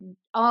Bennett,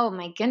 oh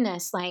my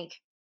goodness,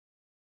 like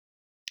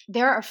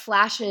there are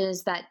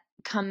flashes that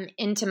come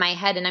into my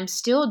head, and I'm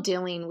still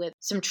dealing with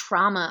some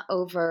trauma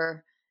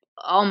over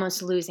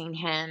almost losing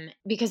him,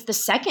 because the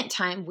second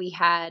time we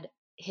had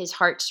his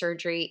heart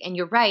surgery, and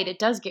you're right, it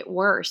does get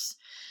worse.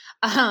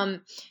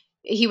 Um,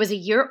 he was a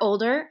year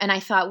older, and I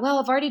thought, well,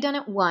 I've already done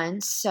it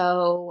once,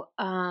 so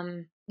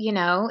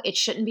it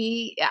shouldn't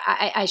be.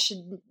 I should.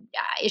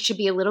 It should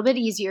be a little bit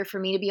easier for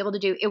me to be able to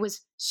do. It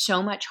was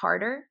so much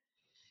harder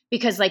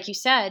because, like you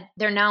said,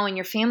 they're now in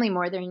your family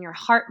more, they're in your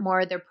heart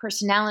more, their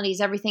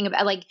personalities, everything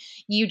about, like,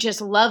 you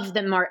just love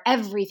them more,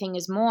 everything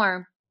is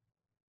more.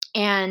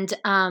 And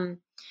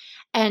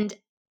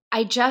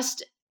I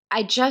just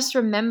I just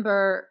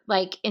remember,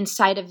 like,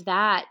 inside of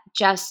that,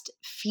 just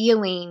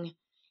feeling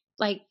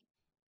like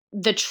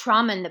the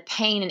trauma and the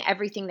pain and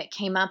everything that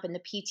came up and the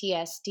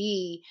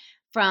PTSD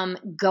from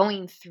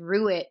going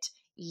through it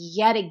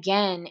yet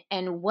again.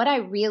 And what I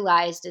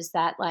realized is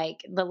that, like,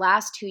 the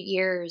last 2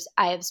 years,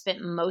 I have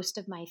spent most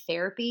of my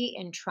therapy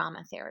in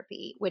trauma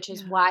therapy, which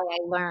is Yeah. why I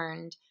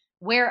learned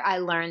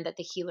that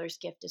the healer's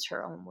gift is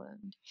her own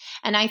wound.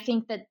 And I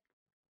think that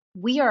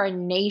we are a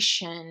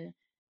nation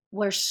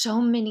where so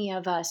many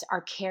of us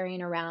are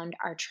carrying around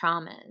our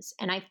traumas.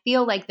 And I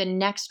feel like the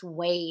next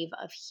wave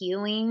of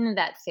healing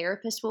that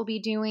therapists will be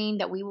doing,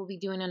 that we will be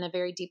doing on a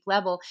very deep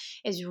level,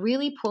 is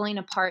really pulling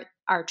apart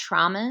our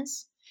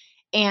traumas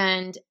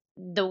and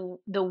the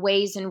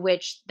ways in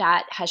which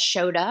that has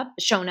shown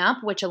up,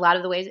 which a lot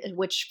of the ways,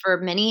 which for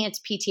many it's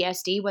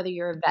PTSD, whether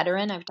you're a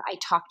veteran. I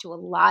talked to a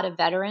lot of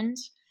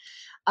veterans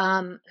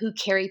who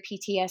carry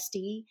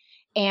PTSD,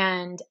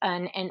 and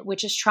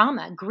which is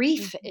trauma.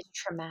 Grief Mhm. is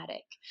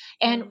traumatic,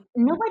 and Yeah.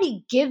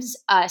 nobody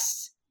gives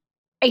us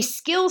a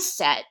skill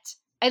set,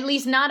 at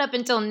least not up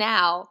until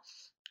now,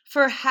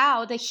 for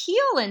how to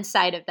heal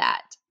inside of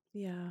that.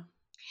 Yeah.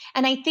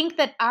 And I think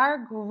that our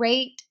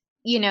great,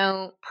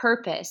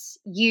 purpose,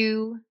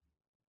 you,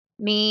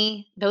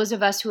 me, those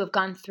of us who have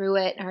gone through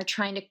it and are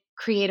trying to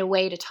create a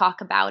way to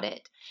talk about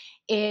it,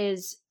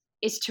 is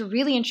is to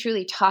really and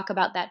truly talk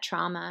about that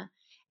trauma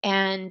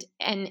and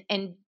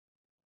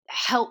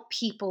help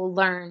people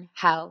learn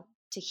how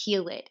to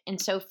heal it.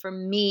 And so for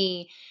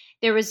me,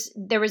 there was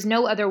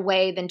no other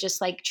way than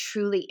just, like,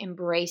 truly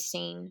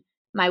embracing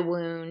my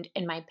wound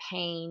and my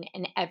pain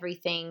and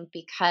everything,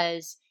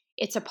 because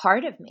it's a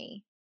part of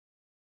me.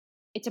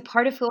 It's a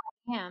part of who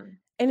I am.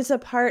 And it's a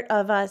part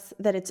of us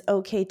that it's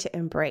okay to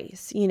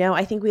embrace, you know?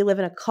 I think we live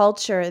in a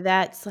culture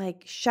that's,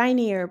 like,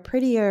 shinier,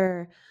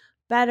 prettier,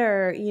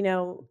 better,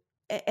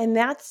 and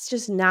that's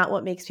just not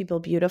what makes people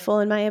beautiful,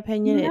 in my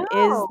opinion. It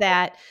is No.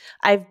 that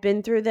I've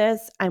been through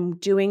this, I'm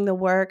doing the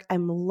work,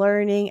 I'm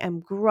learning,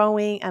 I'm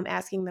growing, I'm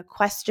asking the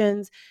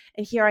questions,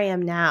 and here I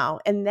am now,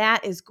 and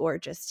that is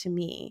gorgeous to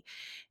me.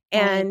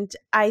 Right. And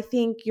I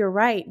think you're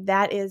right.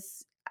 That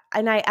is,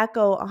 and I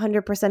echo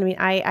 100%. I mean,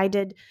 I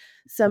did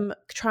some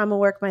trauma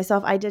work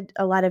myself. I did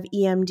a lot of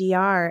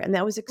EMDR, and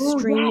that was Oh, yes,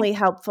 extremely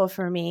helpful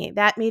for me.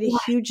 That made a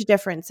yes. huge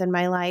difference in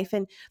my life.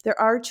 And there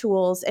are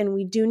tools, and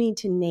we do need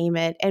to name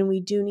it. And we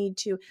do need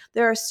to,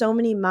 there are so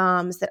many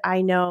moms that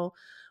I know,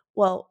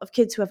 well, of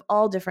kids who have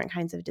all different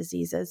kinds of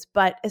diseases,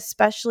 but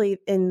especially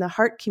in the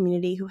heart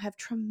community who have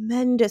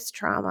tremendous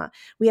trauma.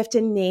 We have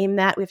to name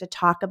that. We have to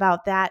talk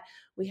about that.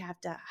 We have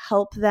to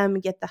help them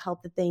get the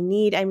help that they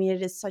need. I mean,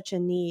 it is such a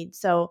need.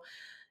 So,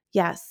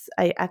 yes,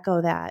 I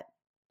echo that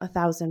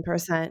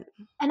 1,000%.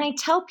 And I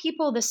tell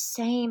people the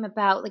same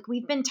about, like,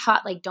 we've been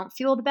taught, like, don't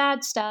feel the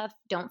bad stuff,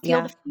 don't feel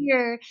Yeah, the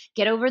fear,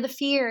 get over the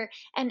fear.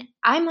 And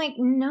I'm like,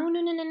 no,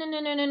 no, no, no, no, no,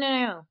 no, no,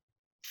 no.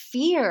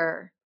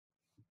 Fear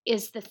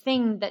is the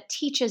thing that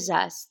teaches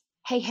us,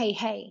 hey, hey,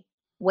 hey,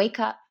 wake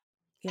up,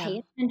 yeah.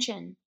 pay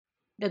attention.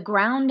 The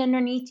ground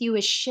underneath you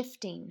is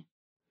shifting.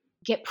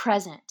 Get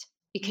present,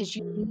 because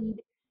Mhm.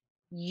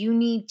 you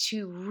need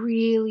to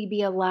really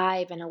be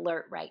alive and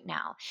alert right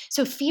now.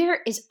 So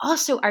fear is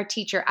also our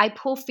teacher. I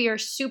pull fear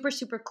super,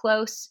 super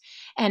close,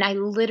 and I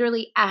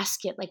literally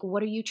ask it, like,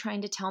 what are you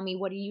trying to tell me?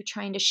 What are you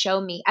trying to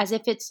show me? As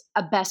if it's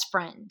a best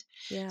friend.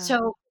 Yeah,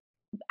 So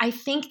I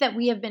think that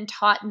we have been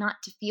taught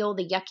not to feel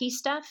the yucky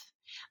stuff,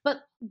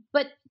 but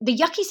the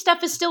yucky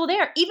stuff is still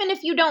there. Even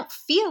if you don't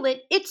feel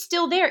it, it's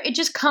still there. It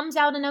just comes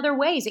out in other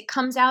ways. It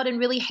comes out in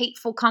really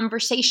hateful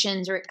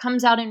conversations, or it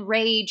comes out in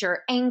rage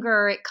or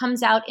anger, or it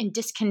comes out in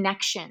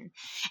disconnection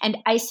and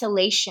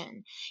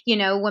isolation.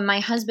 When my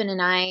husband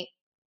and I,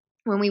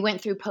 when we went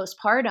through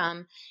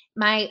postpartum,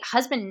 my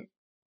husband,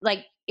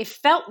 like, it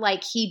felt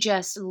like he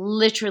just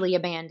literally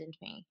abandoned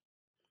me.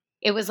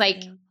 It was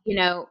like,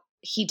 yeah,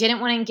 he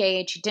didn't want to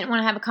engage. He didn't want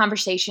to have a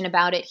conversation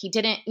about it. He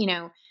didn't,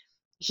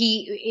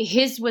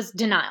 his was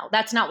denial.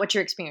 That's not what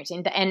you're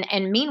experiencing.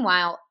 And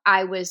meanwhile,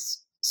 I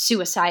was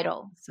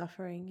suicidal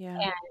suffering, yeah,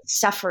 and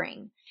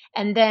suffering.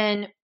 And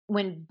then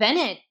when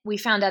we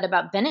found out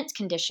about Bennett's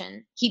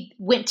condition, he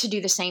went to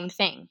do the same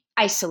thing,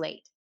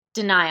 isolate,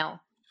 denial,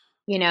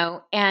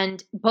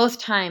 and both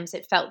times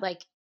it felt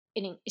like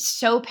it's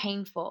so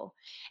painful.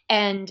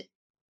 And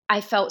I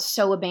felt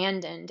so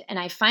abandoned. And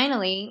I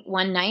finally,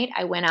 one night,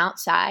 I went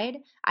outside.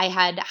 I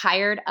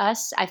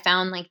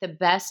found, like, the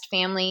best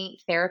family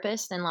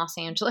therapist in Los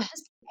Angeles.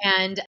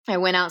 And I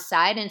went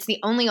outside, and it's the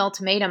only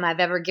ultimatum I've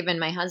ever given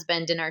my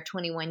husband in our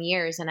 21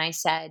 years. And I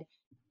said,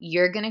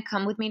 "You're going to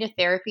come with me to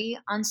therapy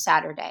on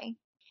Saturday.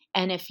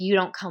 And if you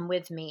don't come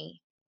with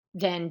me,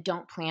 then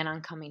don't plan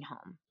on coming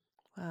home."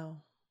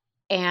 Wow.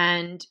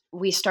 And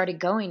we started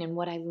going. And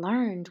what I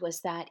learned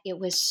was that it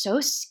was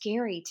so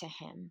scary to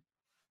him.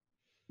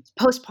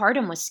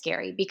 Postpartum was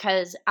scary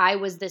because I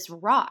was this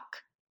rock.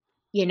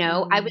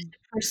 I was Mm. the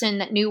person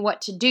that knew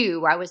what to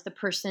do. I was the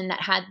person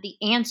that had the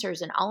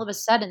answers. And all of a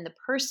sudden, the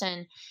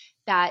person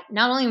that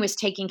not only was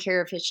taking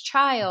care of his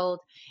child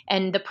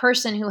and the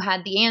person who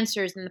had the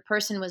answers and the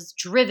person was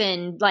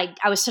driven, like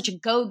I was such a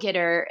go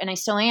getter and I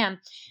still am.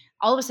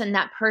 All of a sudden,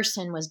 that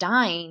person was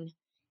dying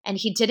and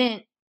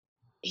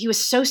he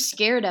was so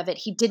scared of it.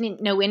 He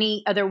didn't know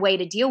any other way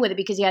to deal with it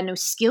because he had no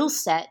skill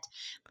set,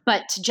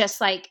 but to just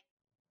like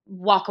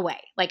walk away.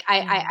 Like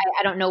Yeah.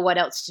 I don't know what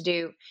else to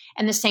do.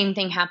 And the same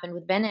thing happened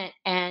with Bennett.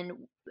 And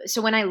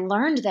so when I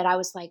learned that, I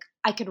was like,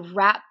 I could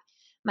wrap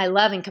my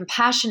love and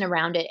compassion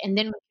around it, and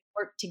then we could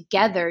work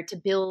together to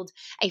build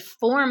a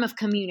form of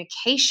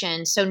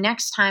communication. So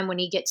next time when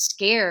he gets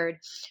scared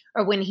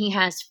or when he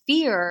has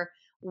fear,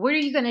 what are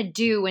you going to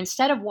do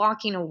instead of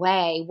walking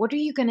away? What are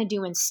you going to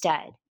do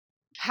instead?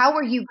 How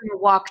are you going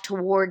to walk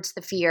towards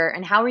the fear,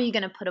 and how are you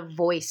going to put a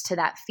voice to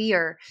that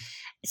fear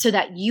so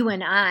that you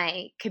and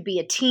I could be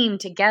a team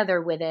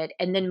together with it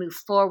and then move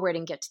forward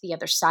and get to the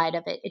other side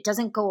of it? It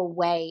doesn't go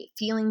away.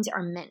 Feelings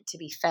are meant to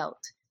be felt.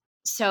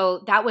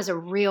 So that was a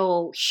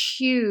real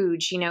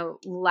huge,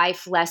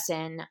 life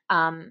lesson.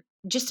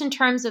 Just in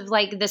terms of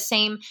like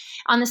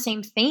on the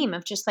same theme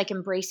of just like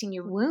embracing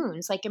your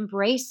wounds, like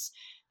embrace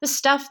the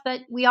stuff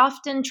that we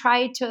often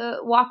try to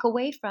walk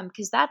away from,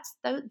 because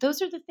those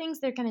are the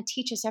things that are going to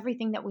teach us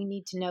everything that we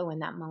need to know in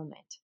that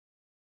moment.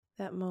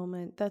 That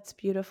moment. That's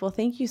beautiful.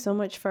 Thank you so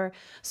much for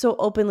so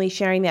openly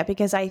sharing that,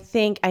 because I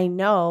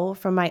know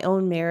from my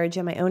own marriage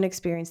and my own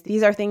experience,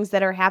 these are things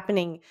that are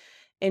happening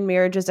in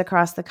marriages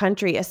across the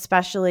country,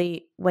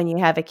 especially when you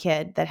have a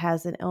kid that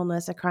has an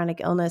illness, a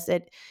chronic illness.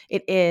 It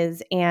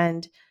is,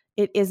 and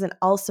it is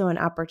also an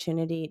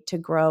opportunity to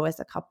grow as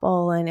a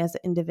couple and as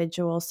an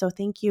individual. So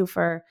thank you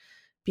for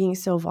being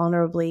so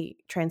vulnerably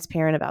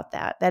transparent about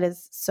that. That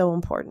is so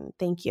important.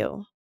 Thank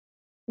you.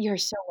 You're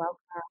so welcome.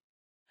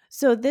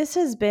 So this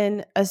has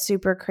been a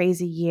super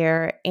crazy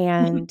year,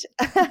 and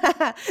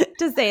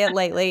to say it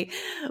lightly,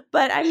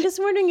 but I'm just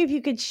wondering if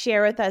you could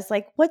share with us,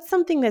 like, what's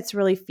something that's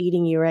really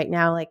feeding you right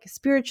now, like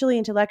spiritually,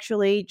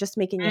 intellectually, just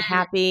making you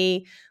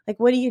happy? Like,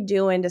 what are you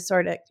doing to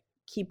sort of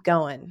keep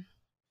going?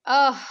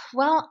 Oh,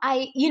 well,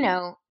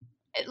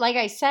 like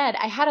I said,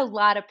 I had a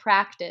lot of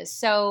practice.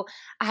 So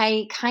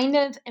I kind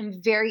of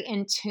am very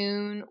in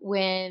tune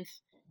with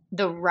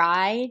the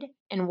ride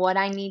and what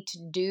I need to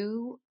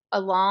do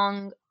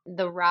along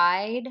the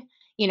ride,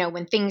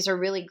 when things are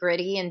really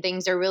gritty and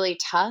things are really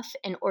tough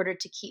in order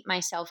to keep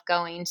myself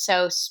going.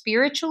 So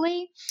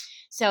spiritually,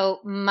 so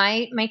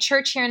my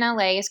church here in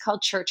LA is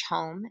called Church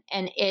Home,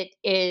 and it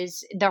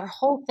is their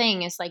whole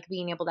thing is like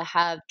being able to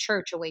have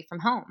church away from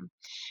home,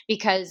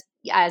 because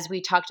as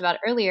we talked about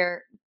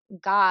earlier,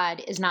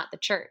 God is not the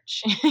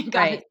church. God is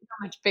Right.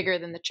 so much bigger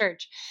than the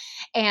church.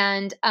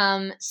 And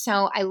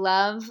so I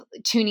love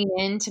tuning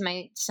in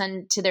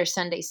to to their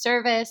Sunday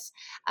service,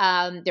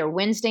 their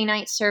Wednesday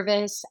night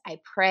service. I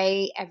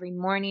pray every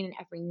morning and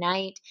every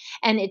night,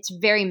 and it's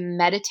very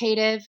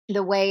meditative.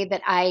 The way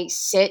that I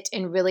sit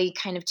and really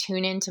kind of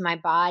tune into my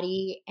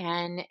body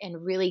and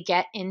really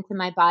get into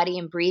my body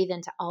and breathe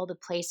into all the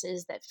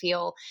places that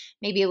feel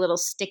maybe a little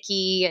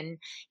sticky. And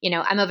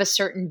I'm of a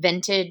certain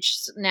vintage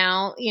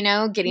now.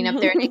 Getting up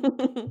there,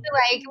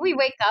 like we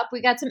wake up,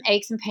 we got some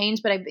aches and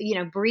pains, but I,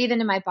 breathe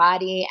into my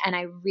body, and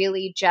I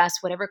really just,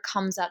 whatever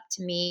comes up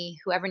to me,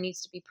 whoever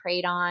needs to be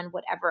prayed on,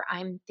 whatever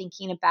I'm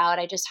thinking about,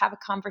 I just have a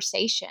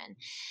conversation.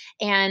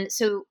 And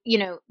so,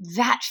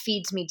 that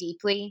feeds me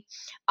deeply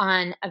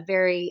on a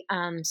very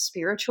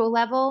spiritual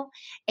level.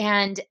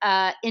 And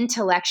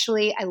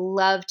intellectually, I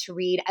love to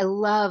read. I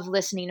love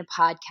listening to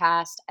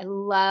podcasts. I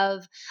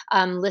love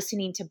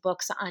listening to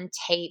books on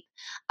tape.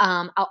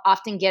 I'll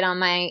often get on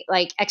my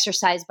like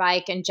exercise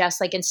bike and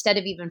just like, instead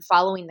of even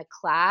following the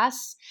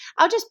class,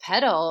 I'll just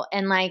pedal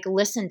and like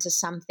listen to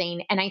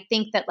something. And I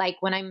think that like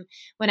when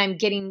I'm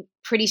getting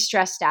pretty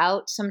stressed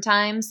out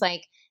sometimes,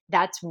 like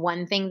that's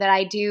one thing that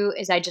I do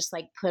is I just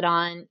like put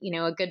on,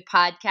 a good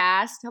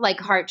podcast like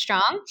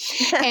Heartstrong,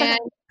 and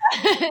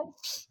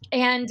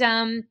and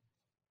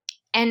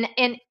and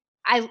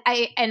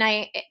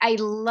I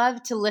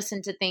love to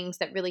listen to things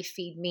that really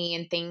feed me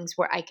and things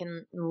where I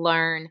can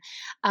learn.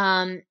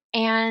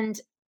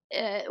 And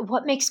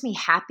what makes me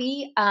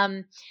happy?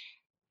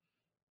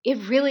 It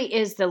really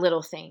is the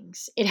little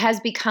things. It has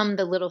become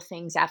the little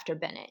things after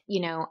Bennett.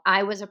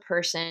 I was a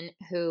person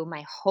who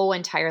my whole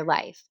entire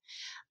life,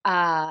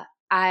 uh,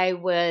 I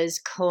was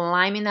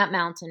climbing that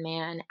mountain,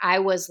 man. I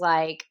was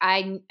like,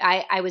 I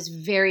was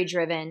very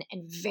driven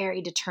and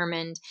very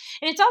determined.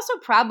 And it's also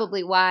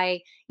probably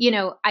why,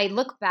 I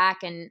look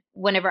back and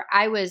whenever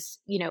I was,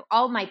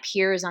 all my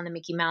peers on the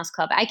Mickey Mouse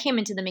Club, I came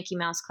into the Mickey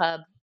Mouse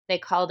Club they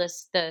called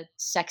us the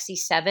Sexy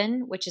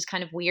Seven, which is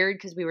kind of weird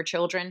because we were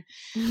children.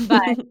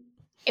 But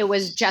it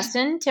was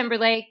Justin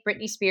Timberlake,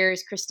 Britney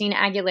Spears, Christina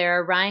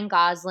Aguilera, Ryan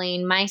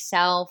Gosling,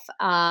 myself,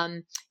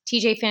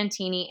 TJ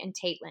Fantini, and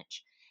Tate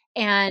Lynch.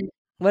 And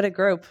What a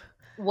group.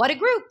 what a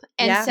group.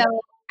 And Yeah. so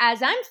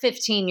as I'm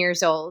 15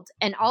 years old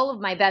and all of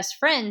my best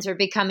friends are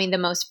becoming the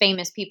most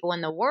famous people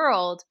in the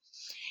world,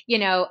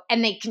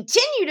 and they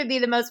continue to be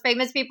the most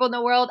famous people in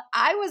the world,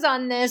 I was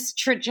on this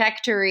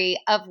trajectory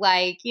of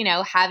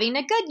having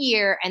a good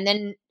year and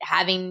then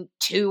having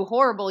 2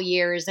 horrible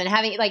years and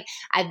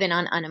I've been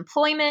on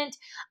unemployment.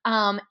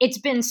 It's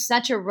been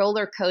such a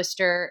roller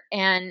coaster.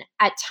 And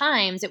at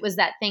times it was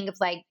that thing of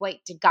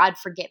wait, did God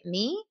forget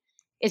me?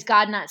 Is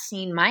God not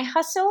seeing my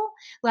hustle?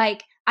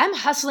 I'm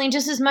hustling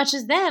just as much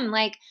as them.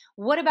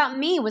 What about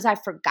me? Was I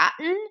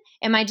forgotten?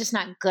 Am I just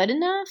not good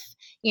enough?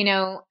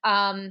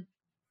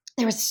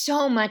 There was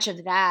so much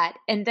of that.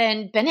 And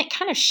then Bennett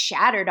kind of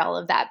shattered all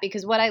of that,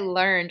 because what I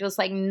learned was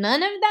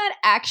none of that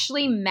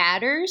actually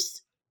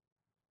matters,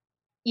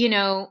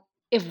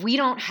 if we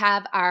don't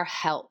have our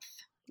health.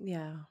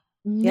 Yeah.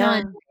 None Yeah.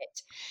 of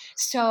it.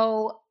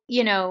 So,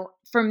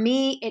 for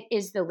me, it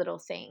is the little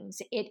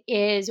things. It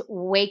is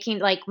waking,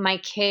 my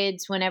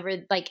kids, whenever,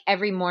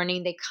 every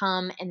morning they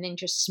come and then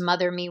just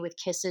smother me with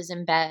kisses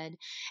in bed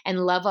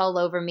and love all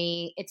over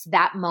me. It's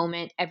that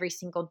moment every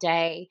single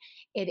day.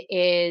 It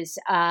is,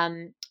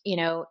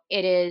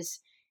 it is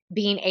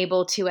being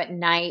able to at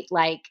night,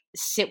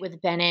 sit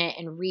with Bennett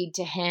and read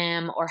to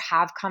him, or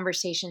have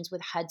conversations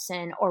with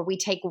Hudson, or we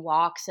take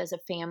walks as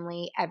a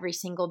family every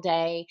single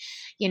day.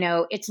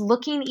 It's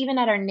looking even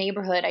at our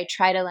neighborhood. I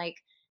try to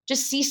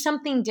just see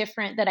something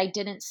different that I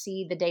didn't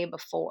see the day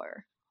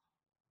before.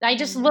 I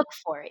just look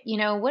for it.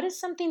 What is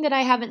something that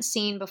I haven't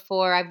seen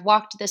before? I've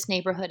walked this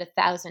neighborhood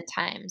 1,000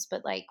 times,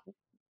 but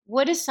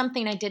what is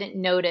something I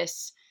didn't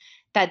notice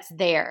that's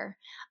there?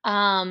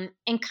 And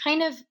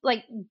kind of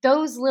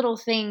those little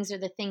things are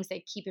the things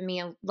that keeping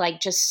me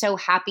just so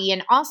happy.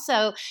 And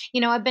also,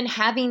 I've been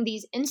having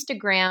these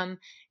Instagram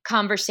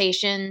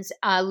conversations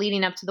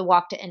leading up to the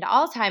Walk to End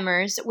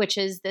Alzheimer's, which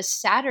is this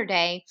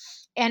Saturday.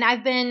 And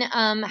I've been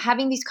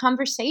having these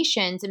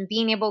conversations and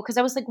being able, because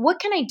I was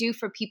what can I do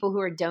for people who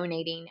are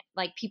donating?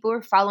 People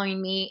are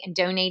following me and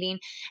donating.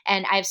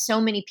 And I have so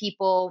many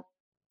people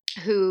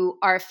who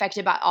are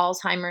affected by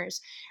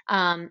Alzheimer's.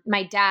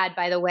 My dad,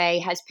 by the way,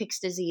 has Pick's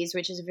disease,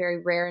 which is a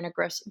very rare and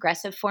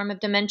aggressive form of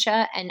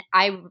dementia. And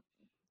I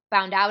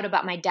found out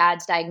about my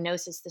dad's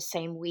diagnosis the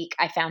same week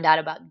I found out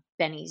about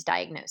Benny's Oh,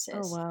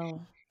 diagnosis.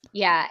 wow.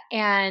 Yeah.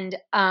 And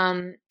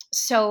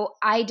so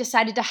I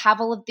decided to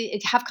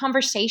have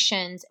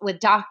conversations with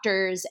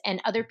doctors and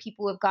other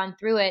people who have gone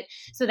through it,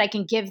 so that I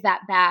can give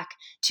that back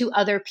to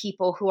other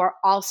people who are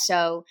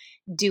also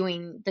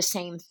doing the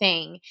same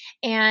thing.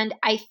 And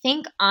I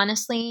think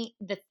honestly,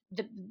 the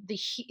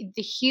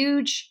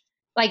huge,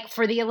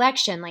 for the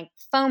election,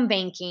 phone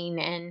banking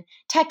and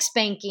text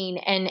banking,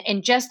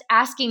 and just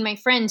asking my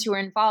friends who are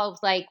involved,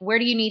 where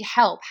do you need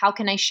help? How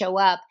can I show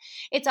up?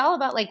 It's all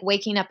about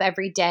waking up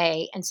every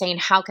day and saying,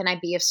 how can I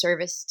be of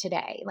service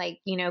today?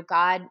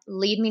 God,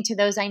 lead me to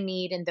those I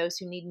need and those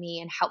who need me,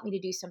 and help me to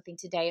do something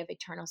today of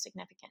eternal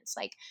significance.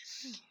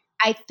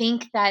 I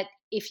think that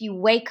if you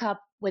wake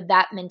up with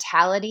that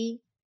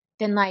mentality,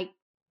 then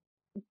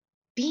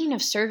being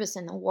of service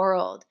in the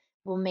world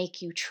will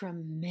make you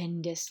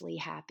tremendously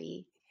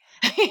happy.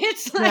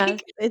 It's Yes,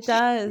 it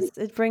does.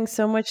 It brings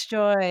so much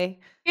joy.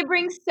 it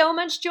brings so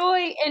much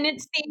joy, and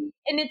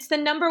it's the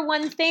number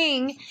one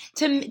thing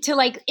to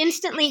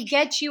instantly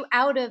get you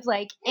out of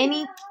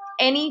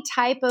any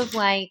type of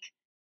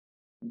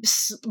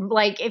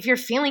if you're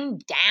feeling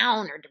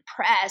down or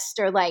depressed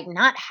or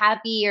not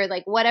happy or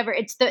whatever.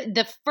 It's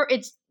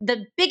it's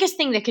the biggest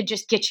thing that could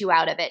just get you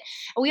out of it.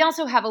 We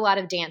also have a lot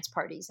of dance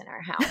parties in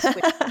our house,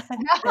 which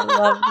I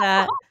love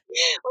that.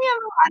 we have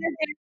a lot of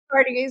dance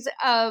parties.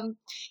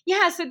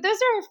 Yeah, so those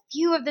are a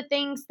few of the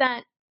things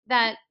that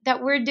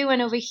we're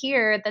doing over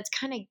here that's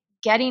kind of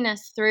getting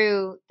us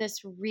through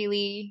this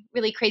really,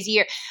 really crazy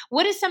year.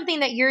 What is something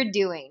that you're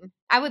doing?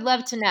 I would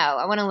love to know.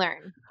 I want to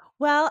learn.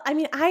 Well, I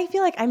mean, I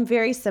feel like I'm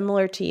very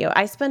similar to you.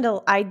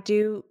 I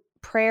do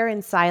prayer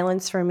and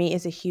silence for me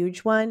is a huge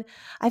one.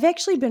 I've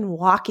actually been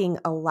walking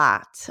a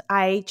lot.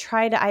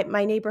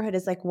 My neighborhood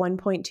is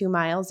 1.2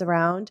 miles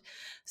around.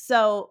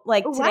 So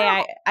Oh, today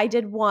wow. I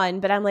did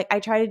one, but I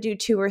try to do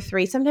 2 or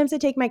 3. Sometimes I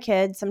take my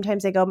kids,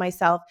 sometimes I go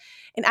myself.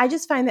 And I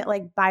just find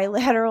that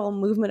bilateral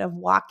movement of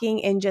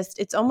walking and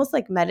it's almost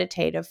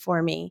meditative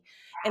for me.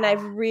 And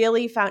I've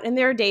really found, and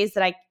there are days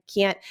that I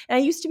can't, and I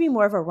used to be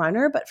more of a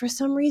runner, but for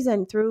some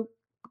reason through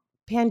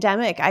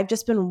pandemic, I've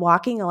just been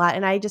walking a lot,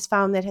 and I just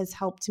found that has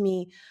helped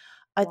me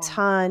a Yeah.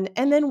 ton.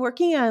 And then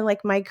working on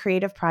my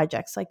creative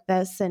projects like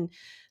this and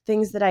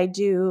things that I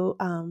do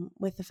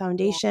with the Yeah.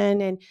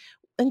 foundation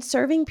and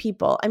serving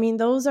people. I mean,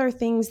 those are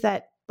things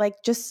that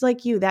just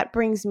like you, that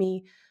brings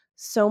me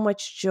so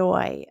much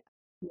joy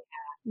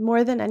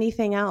more than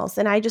anything else.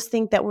 And I just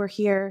think that we're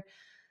here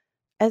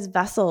as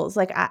vessels.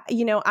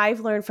 I've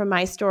learned from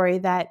my story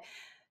that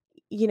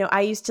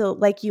I used to,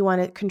 like, you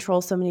want to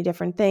control so many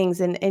different things,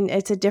 and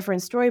it's a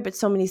different story, but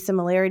so many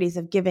similarities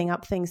of giving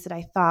up things that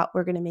I thought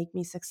were going to make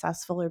me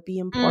successful or be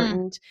Mm,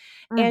 important.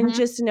 And mhm.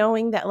 just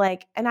knowing that,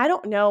 like, and I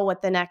don't know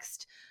what the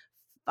next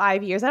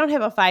 5 years, I don't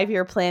have a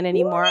 5-year plan Me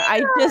anymore. I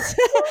neither. just,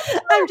 Me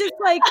I'm neither. just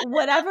like,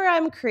 whatever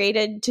I'm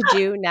created to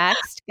do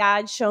next,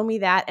 God, show me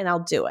that and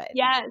I'll do it.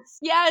 Yes,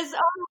 yes.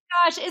 Oh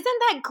my gosh, isn't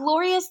that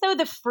glorious though,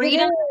 the It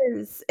freedom?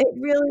 is. It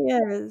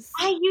really is.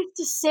 I used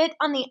to sit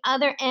on the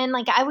other end,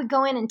 like, I would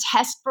go in and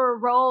test for a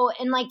role,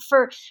 and, like,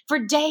 for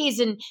days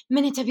and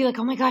minutes, I'd be like,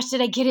 "Oh my gosh,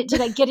 did I get it?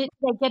 Did I get it?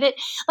 Did I get it?"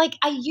 Like,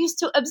 I used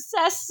to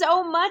obsess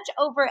so much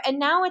over it, and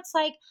now it's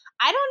like,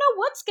 I don't know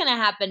what's gonna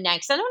happen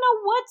next. I don't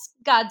know what's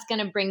God's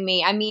gonna bring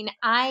me. I mean,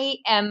 I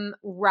am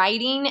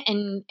writing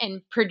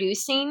and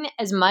producing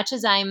as much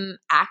as I'm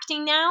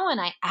acting now, and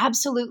I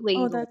absolutely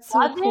Oh, that's so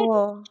love it.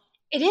 cool.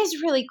 It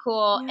is really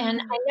cool, and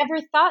Yeah. I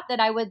never thought that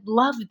I would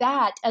love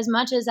that as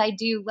much as I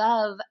do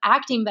love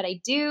acting, but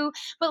I do.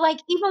 But, like,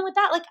 even with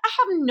that, like, I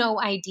have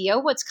no idea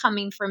what's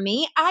coming for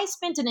me. I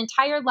spent an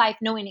entire life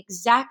knowing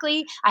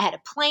exactly I had a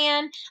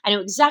plan, I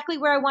knew exactly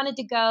where I wanted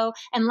to go,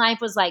 and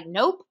life was like,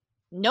 "Nope,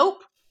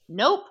 nope,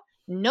 nope,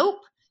 nope,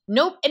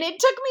 nope," and it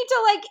took me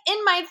to, like,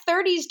 in my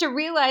 30s to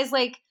realize,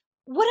 like,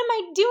 "What am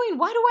I doing?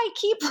 Why do I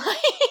keep,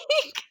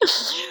 like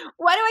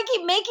why do I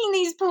keep making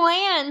these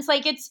plans?"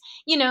 Like,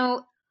 you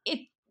know, it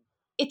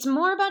it's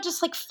more about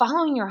just, like,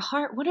 following your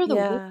heart. What are the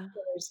Yeah.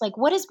 whispers? Like,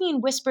 what is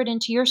being whispered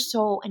into your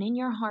soul and in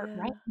your heart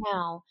right Yeah.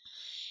 now?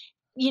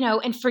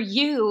 And for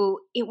you,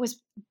 it was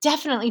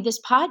definitely this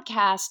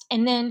podcast,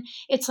 and then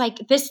it's like,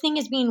 this thing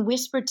is being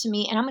whispered to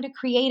me, and I'm gonna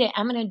create it,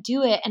 I'm gonna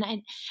do it, and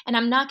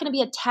I'm not gonna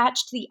be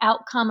attached to the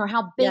outcome or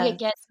how big it Yes.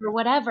 gets or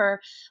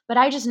whatever, but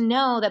I just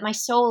know that my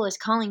soul is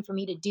calling for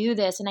me to do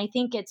this, and I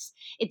think it's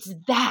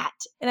that.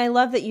 And I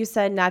love that you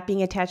said not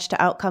being attached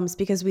to outcomes,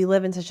 because we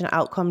live in such an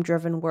outcome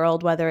driven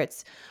world, whether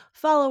it's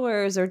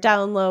followers or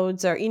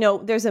downloads or,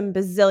 there's a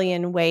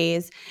bazillion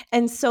ways.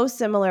 And so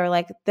similar,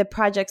 like the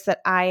projects that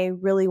I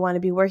really want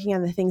to be working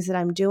on, the things that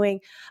I'm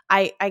doing,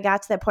 I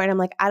got to that point. I'm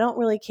like, I don't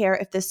really care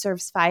if this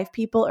serves 5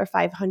 people or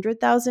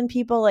 500,000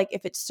 people. Like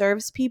if it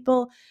serves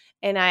people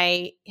and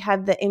I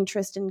have the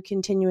interest in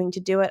continuing to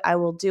do it, I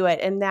will do it.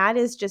 And that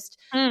is just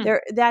Mm,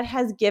 there, that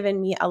has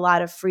given me a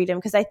lot of freedom,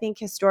 because I think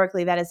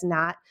historically that has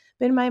not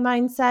been my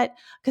mindset,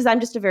 because I'm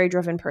just a very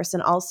driven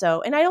person also.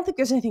 And I don't think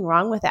there's anything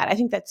wrong with that. I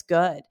think that's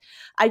good.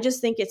 I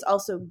just think it's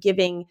also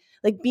giving,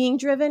 like being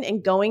driven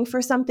and going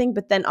for something,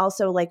 but then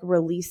also like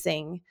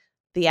releasing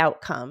the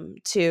outcome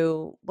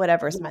to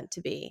whatever's yeah, meant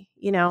to be.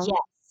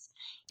 yes.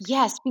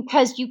 Yes,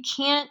 because you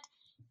can't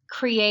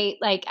create,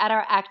 like, at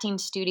our acting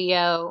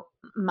studio,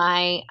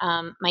 my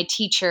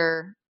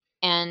teacher,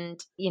 and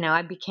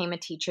I became a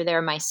teacher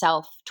there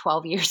myself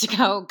 12 years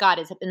ago. God,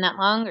 has it been that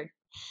long, or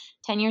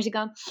 10 years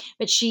ago?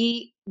 But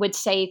she would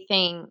say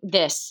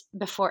this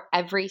before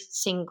every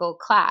single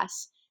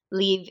class: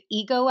 leave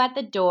ego at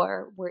the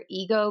door where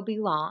ego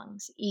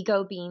belongs,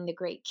 ego being the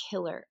great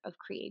killer of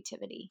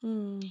creativity.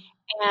 Mm,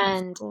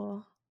 that's And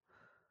cool.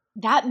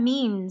 that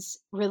means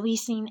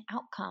releasing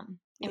outcome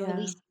and Yeah.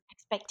 releasing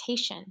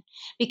expectation.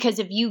 Because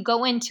if you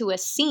go into a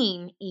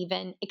scene,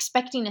 even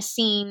expecting a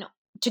scene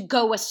to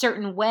go a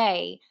certain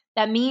way,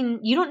 that mean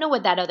you don't know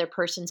what that other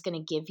person's going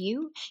to give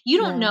you. You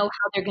don't Yeah. know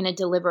how they're going to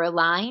deliver a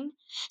line.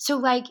 So,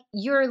 like,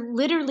 you're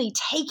literally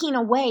taking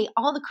away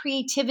all the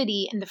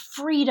creativity and the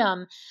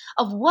freedom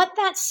of what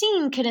that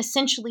scene could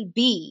essentially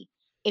be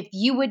if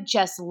you would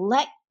just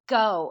let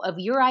go of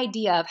your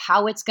idea of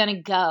how it's going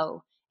to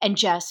go and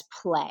just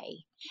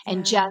play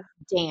and just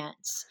Yeah.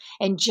 dance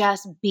and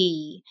just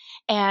be.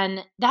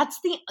 And that's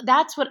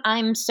what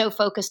I'm so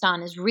focused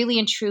on, is really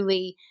and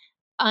truly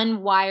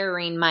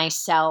unwiring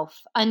myself,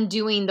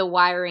 undoing the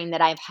wiring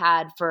that I've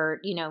had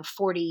for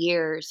 40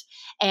 years,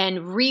 and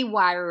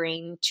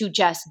rewiring to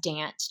just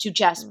dance, to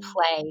just Mm.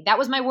 play. That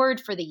was my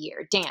word for the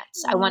year: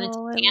 dance. I wanted to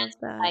Oh, I love dance,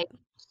 that. like,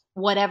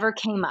 whatever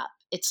came up.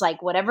 It's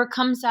like, whatever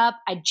comes up,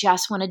 I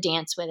just want to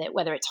dance with it,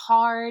 whether it's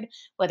hard,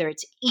 whether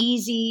it's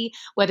easy,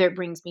 whether it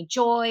brings me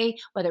joy,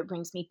 whether it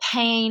brings me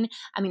pain.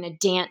 I'm going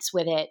to dance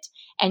with it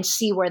and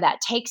see where that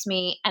takes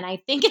me. And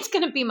I think it's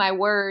going to be my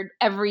word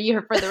every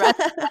year for the rest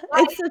of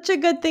It's such a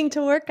good thing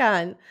to work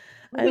on.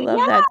 my I life.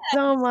 love that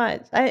so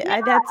much.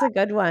 Yeah, That's a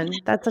good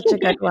one. That's such a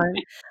good one.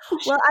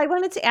 Well, I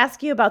wanted to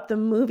ask you about the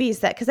movies,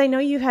 because I know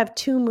you have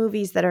 2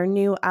 movies that are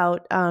new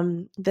out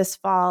this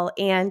fall,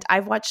 and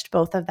I've watched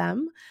both of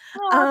them.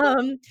 oh, thank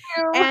Um,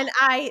 you. and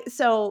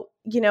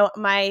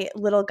my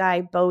little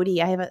guy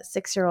Bodie, I have a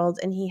 6-year-old,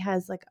 and he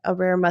has like a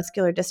rare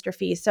muscular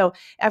dystrophy. So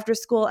after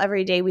school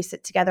every day, we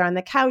sit together on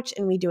the couch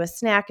and we do a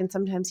snack, and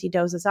sometimes he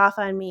dozes off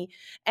on me,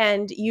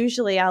 and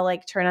usually I'll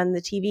like turn on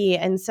the TV,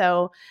 and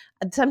so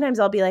sometimes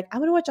I'll be like, I'm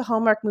gonna watch a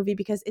Hallmark movie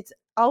because it's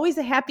always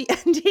a happy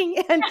ending,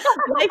 and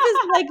life is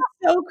like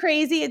so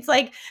crazy. It's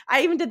like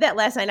I even did that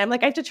last night. I'm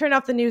like, I have to turn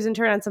off the news and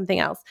turn on something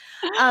else.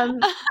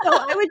 So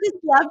I would just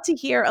love to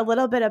hear a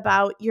little bit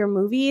about your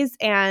movies,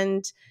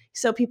 and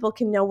so people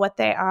can know what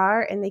they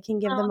are and they can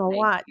give Oh, them a thank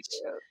watch.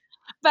 you.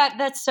 But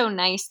that's so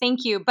nice.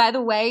 Thank you. By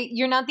the way,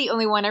 you're not the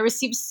only one. I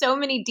received so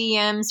many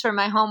DMs from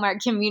my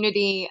Hallmark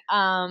community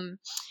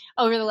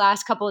over the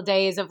last couple of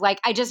days of like,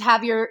 I just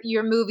have your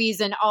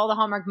movies and all the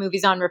Hallmark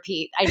movies on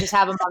repeat. I just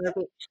have them on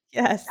repeat. I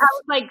Yes.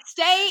 was like,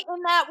 stay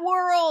in that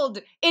world.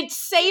 It's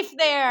safe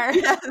there.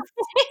 Yes.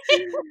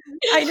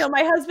 I know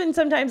my husband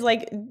sometimes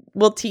like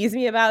will tease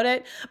me about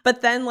it,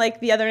 but then like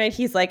the other night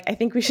he's like, I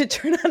think we should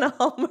turn on a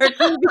Hallmark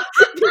movie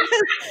because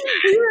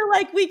we were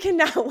like, we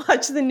cannot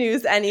watch the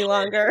news any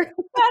longer.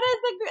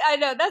 I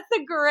know that's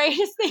the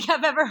greatest thing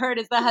I've ever heard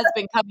is the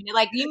husband coming in.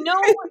 Like,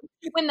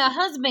 when the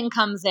husband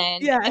comes in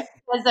Yeah. and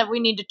says that we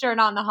need to turn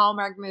on the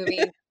Hallmark movie,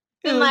 It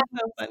then was like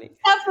so funny.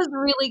 stuff has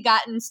really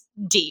gotten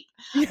deep.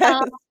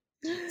 Yes.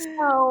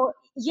 So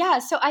yeah,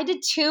 so I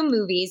did 2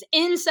 movies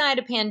inside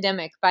a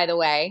pandemic, by the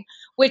way,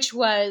 which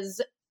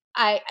was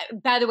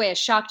by the way, I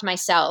shocked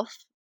myself.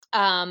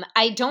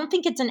 I don't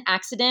think it's an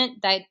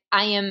accident that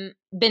I am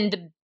been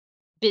the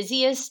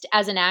busiest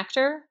as an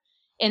actor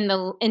in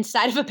the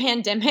inside of a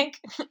pandemic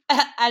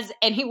as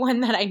anyone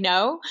that I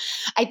know.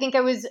 I think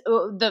I was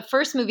the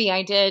first movie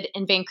I did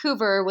in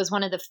Vancouver was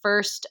one of the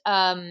first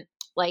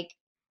like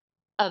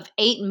of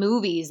 8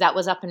 movies that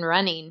was up and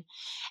running.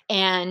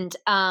 And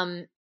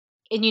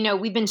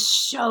we've been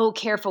so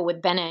careful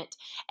with Bennett.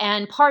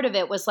 And part of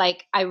it was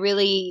like I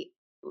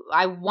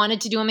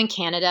wanted to do them in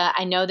Canada.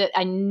 I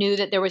knew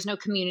that there was no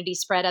community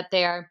spread up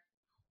there.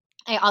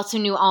 I also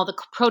knew all the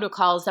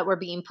protocols that were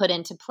being put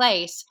into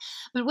place.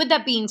 But with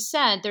that being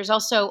said, there's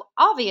also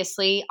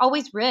obviously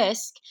always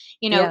risk,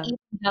 Yeah. even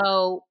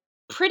though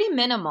pretty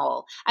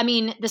minimal. I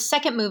mean, the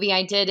second movie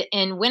I did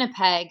in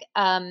Winnipeg,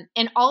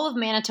 in all of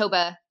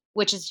Manitoba,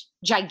 which is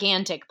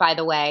gigantic, by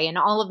the way, in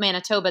all of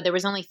Manitoba, there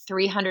was only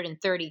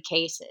 330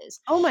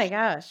 cases. Oh my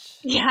gosh.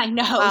 Yeah, I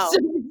know. Wow. So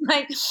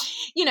like,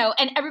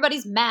 and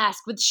everybody's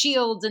masked with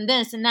shields and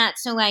this and that.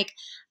 So like,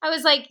 I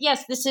was like,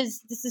 yes, this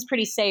is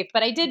pretty safe.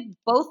 But I did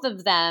both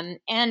of them,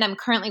 and I'm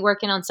currently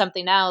working on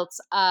something else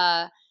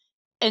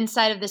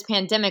inside of this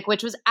pandemic,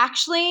 which was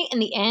actually in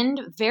the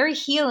end very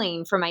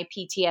healing for my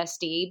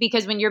PTSD,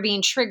 because when you're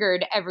being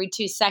triggered every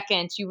 2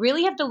 seconds, you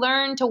really have to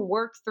learn to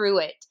work through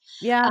it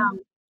Yeah.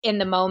 in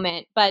the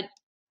moment. But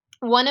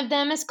one of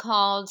them is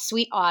called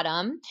Sweet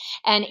Autumn,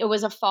 and it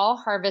was a fall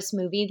harvest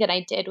movie that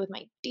I did with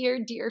my dear,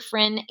 dear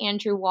friend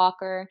Andrew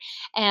Walker.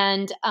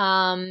 And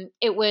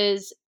it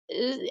was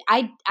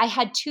I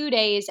had 2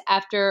 days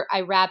after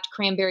I wrapped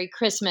Cranberry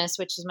Christmas,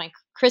 which is my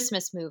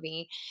Christmas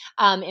movie,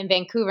 in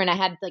Vancouver, and I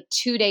had like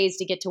 2 days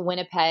to get to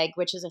Winnipeg,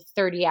 which is a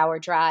 30-hour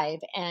drive,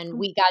 and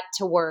we got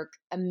to work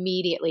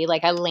immediately.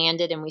 Like I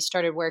landed and we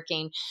started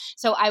working.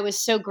 So I was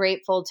so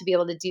grateful to be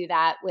able to do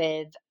that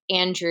with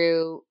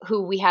Andrew,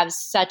 who we have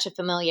such a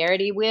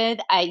familiarity with.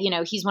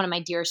 He's one of my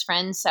dearest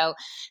friends. So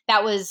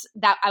that was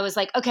that. I was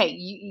like, okay,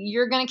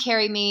 you're going to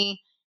carry me.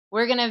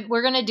 We're going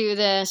to do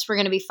this. We're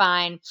going to be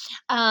fine.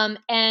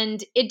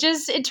 And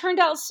it turned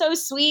out so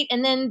sweet.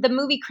 And then the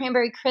movie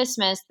Cranberry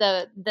Christmas,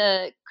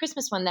 the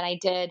Christmas one that I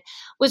did,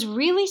 was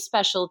really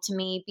special to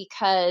me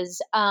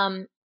because,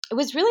 it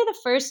was really the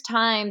first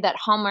time that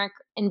Hallmark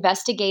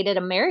investigated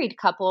a married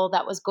couple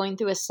that was going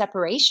through a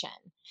separation.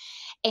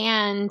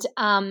 And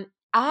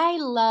I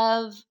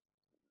love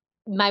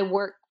my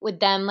work with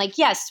them. Like,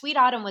 yes, Sweet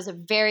Autumn was a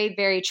very,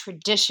 very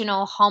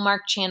traditional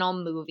Hallmark Channel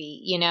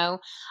movie,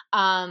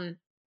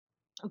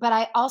 but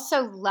I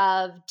also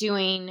love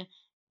doing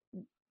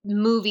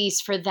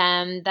movies for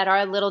them that are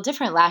a little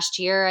different. Last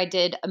year, I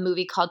did a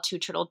movie called Two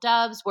Turtle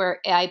Doves,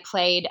 where I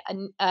played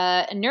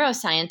a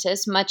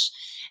neuroscientist.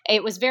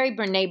 It was very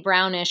Brene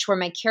Brownish, where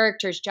my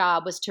character's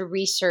job was to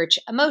research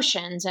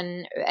emotions,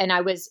 and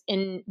I was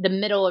in the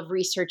middle of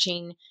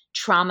researching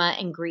trauma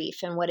and grief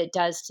and what it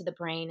does to the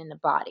brain and the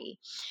body.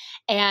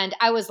 And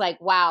I was like,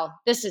 wow,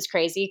 this is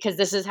crazy, because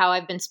this is how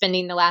I've been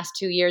spending the last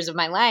 2 years of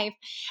my life.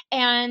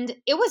 And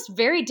it was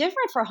very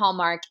different for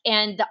Hallmark,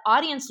 and the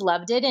audience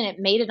loved it, and it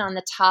made it on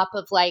the top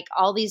of like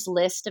all these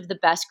lists of the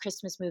best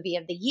Christmas movie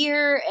of the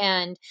year.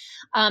 And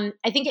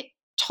I think it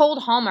told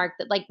Hallmark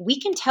that like we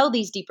can tell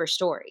these deeper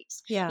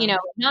stories. Yeah.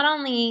 Not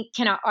only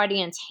can our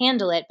audience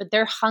handle it, but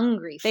they're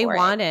hungry They for it.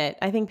 want it.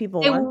 I think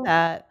people They want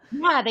that.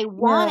 Yeah, they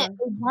want it.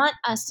 They want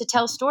us to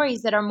tell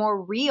stories that are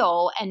more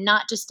real and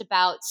not just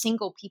about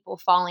single people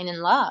falling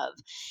in love.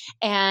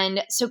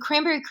 And so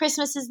Cranberry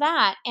Christmas is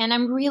that. And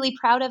I'm really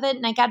proud of it.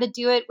 And I got to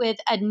do it with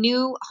a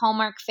new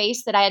Hallmark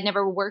face that I had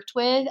never worked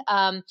with,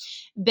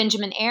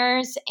 Benjamin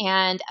Ayers,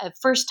 and a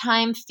first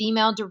time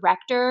female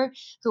director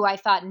who I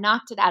thought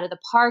knocked it out of the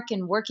park.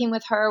 And working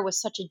with her was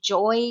such a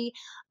joy.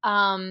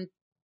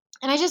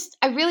 And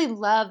I really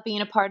love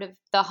being a part of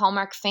the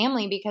Hallmark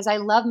family, because I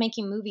love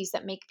making movies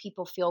that make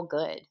people feel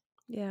good.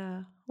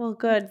 Yeah. Well,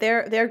 good.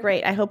 They're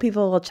great. I hope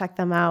people will check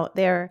them out.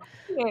 They're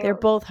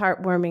both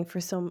heartwarming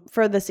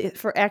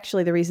for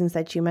actually the reasons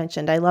that you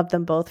mentioned. I love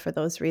them both for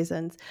those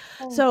reasons.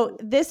 So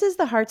this is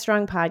the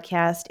Heartstrong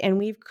podcast, and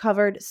we've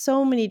covered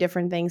so many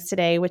different things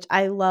today, which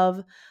I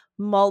love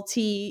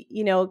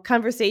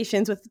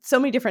conversations with so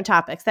many different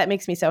topics. That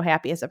makes me so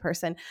happy as a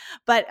person.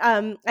 But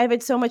I've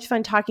had so much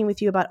fun talking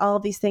with you about all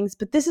of these things.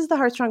 But this is the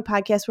Heartstrong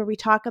podcast where we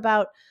talk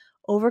about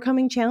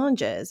overcoming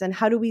challenges and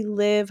how do we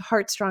live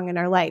heartstrong in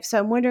our life. So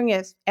I'm wondering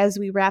if, as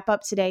we wrap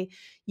up today,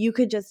 you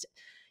could just,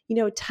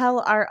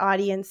 tell our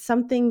audience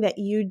something that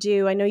you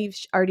do. I know you've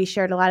already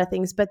shared a lot of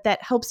things, but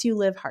that helps you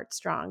live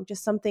heartstrong.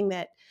 Just something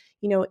that,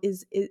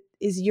 is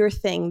your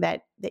thing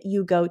that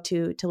you go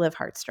to live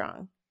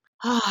heartstrong.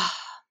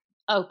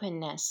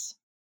 Openness,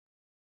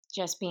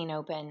 just being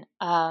open.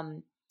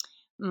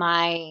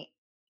 My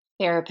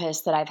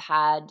therapist that I've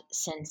had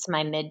since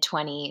my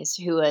mid-20s,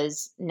 who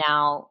is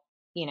now,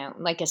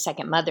 like a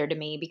second mother to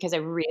me because I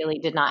really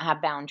did not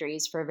have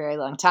boundaries for a very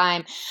long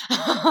time.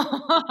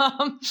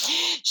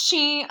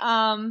 She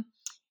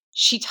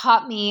she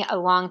taught me a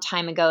long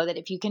time ago that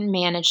if you can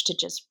manage to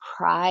just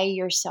pry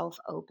yourself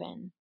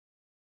open,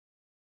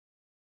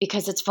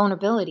 because it's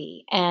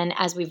vulnerability. And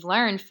as we've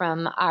learned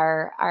from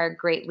our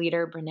great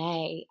leader,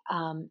 Brene,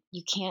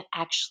 you can't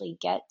actually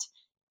get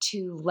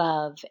to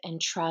love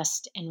and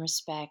trust and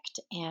respect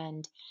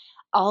and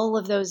all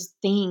of those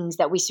things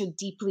that we so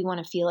deeply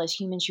want to feel as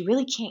humans. You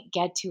really can't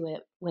get to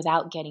it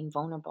without getting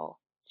vulnerable.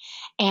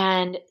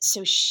 And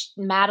so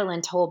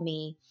Madeline told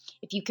me,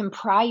 if you can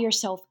pry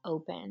yourself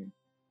open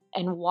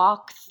and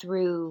walk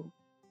through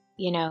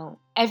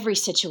every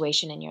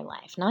situation in your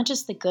life, not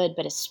just the good,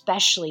 but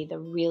especially the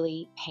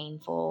really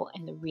painful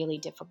and the really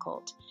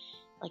difficult.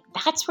 Like,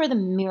 that's where the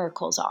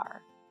miracles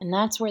are. And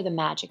that's where the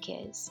magic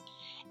is.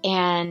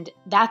 And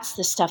that's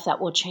the stuff that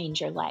will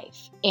change your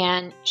life.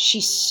 And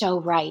she's so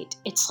right.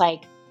 It's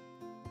like,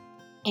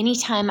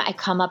 anytime I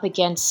come up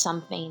against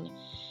something,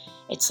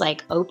 it's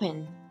like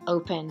open,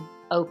 open,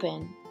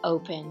 open,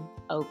 open,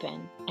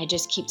 open. I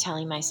just keep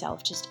telling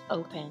myself, just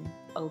open,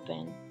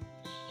 open.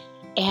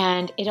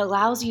 And it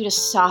allows you to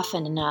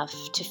soften enough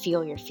to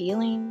feel your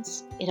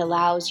feelings. It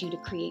allows you to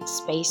create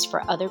space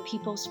for other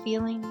people's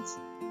feelings.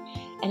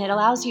 And it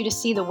allows you to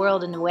see the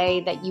world in a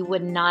way that you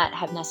would not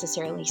have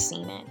necessarily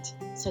seen it.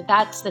 So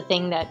that's the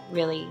thing that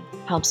really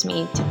helps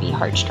me to be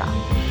heartstrong.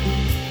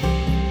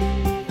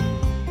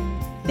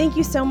 Thank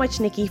you so much,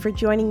 Nikki, for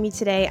joining me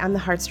today on the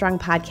Heartstrong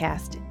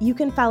podcast. You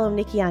can follow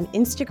Nikki on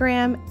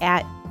Instagram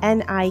at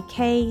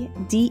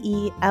NIKDELOACH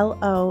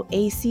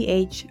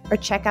or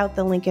check out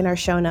the link in our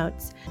show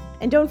notes.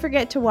 And don't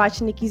forget to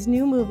watch Nikki's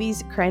new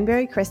movies,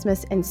 Cranberry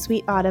Christmas and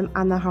Sweet Autumn,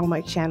 on the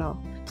Hallmark Channel.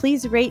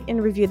 Please rate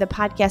and review the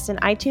podcast on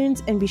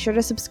iTunes and be sure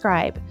to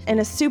subscribe. And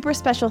a super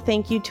special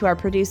thank you to our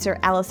producer,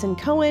 Allison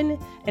Cohen,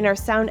 and our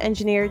sound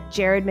engineer,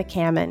 Jared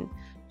McCammon.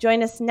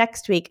 Join us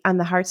next week on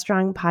the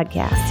Heartstrong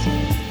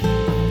podcast.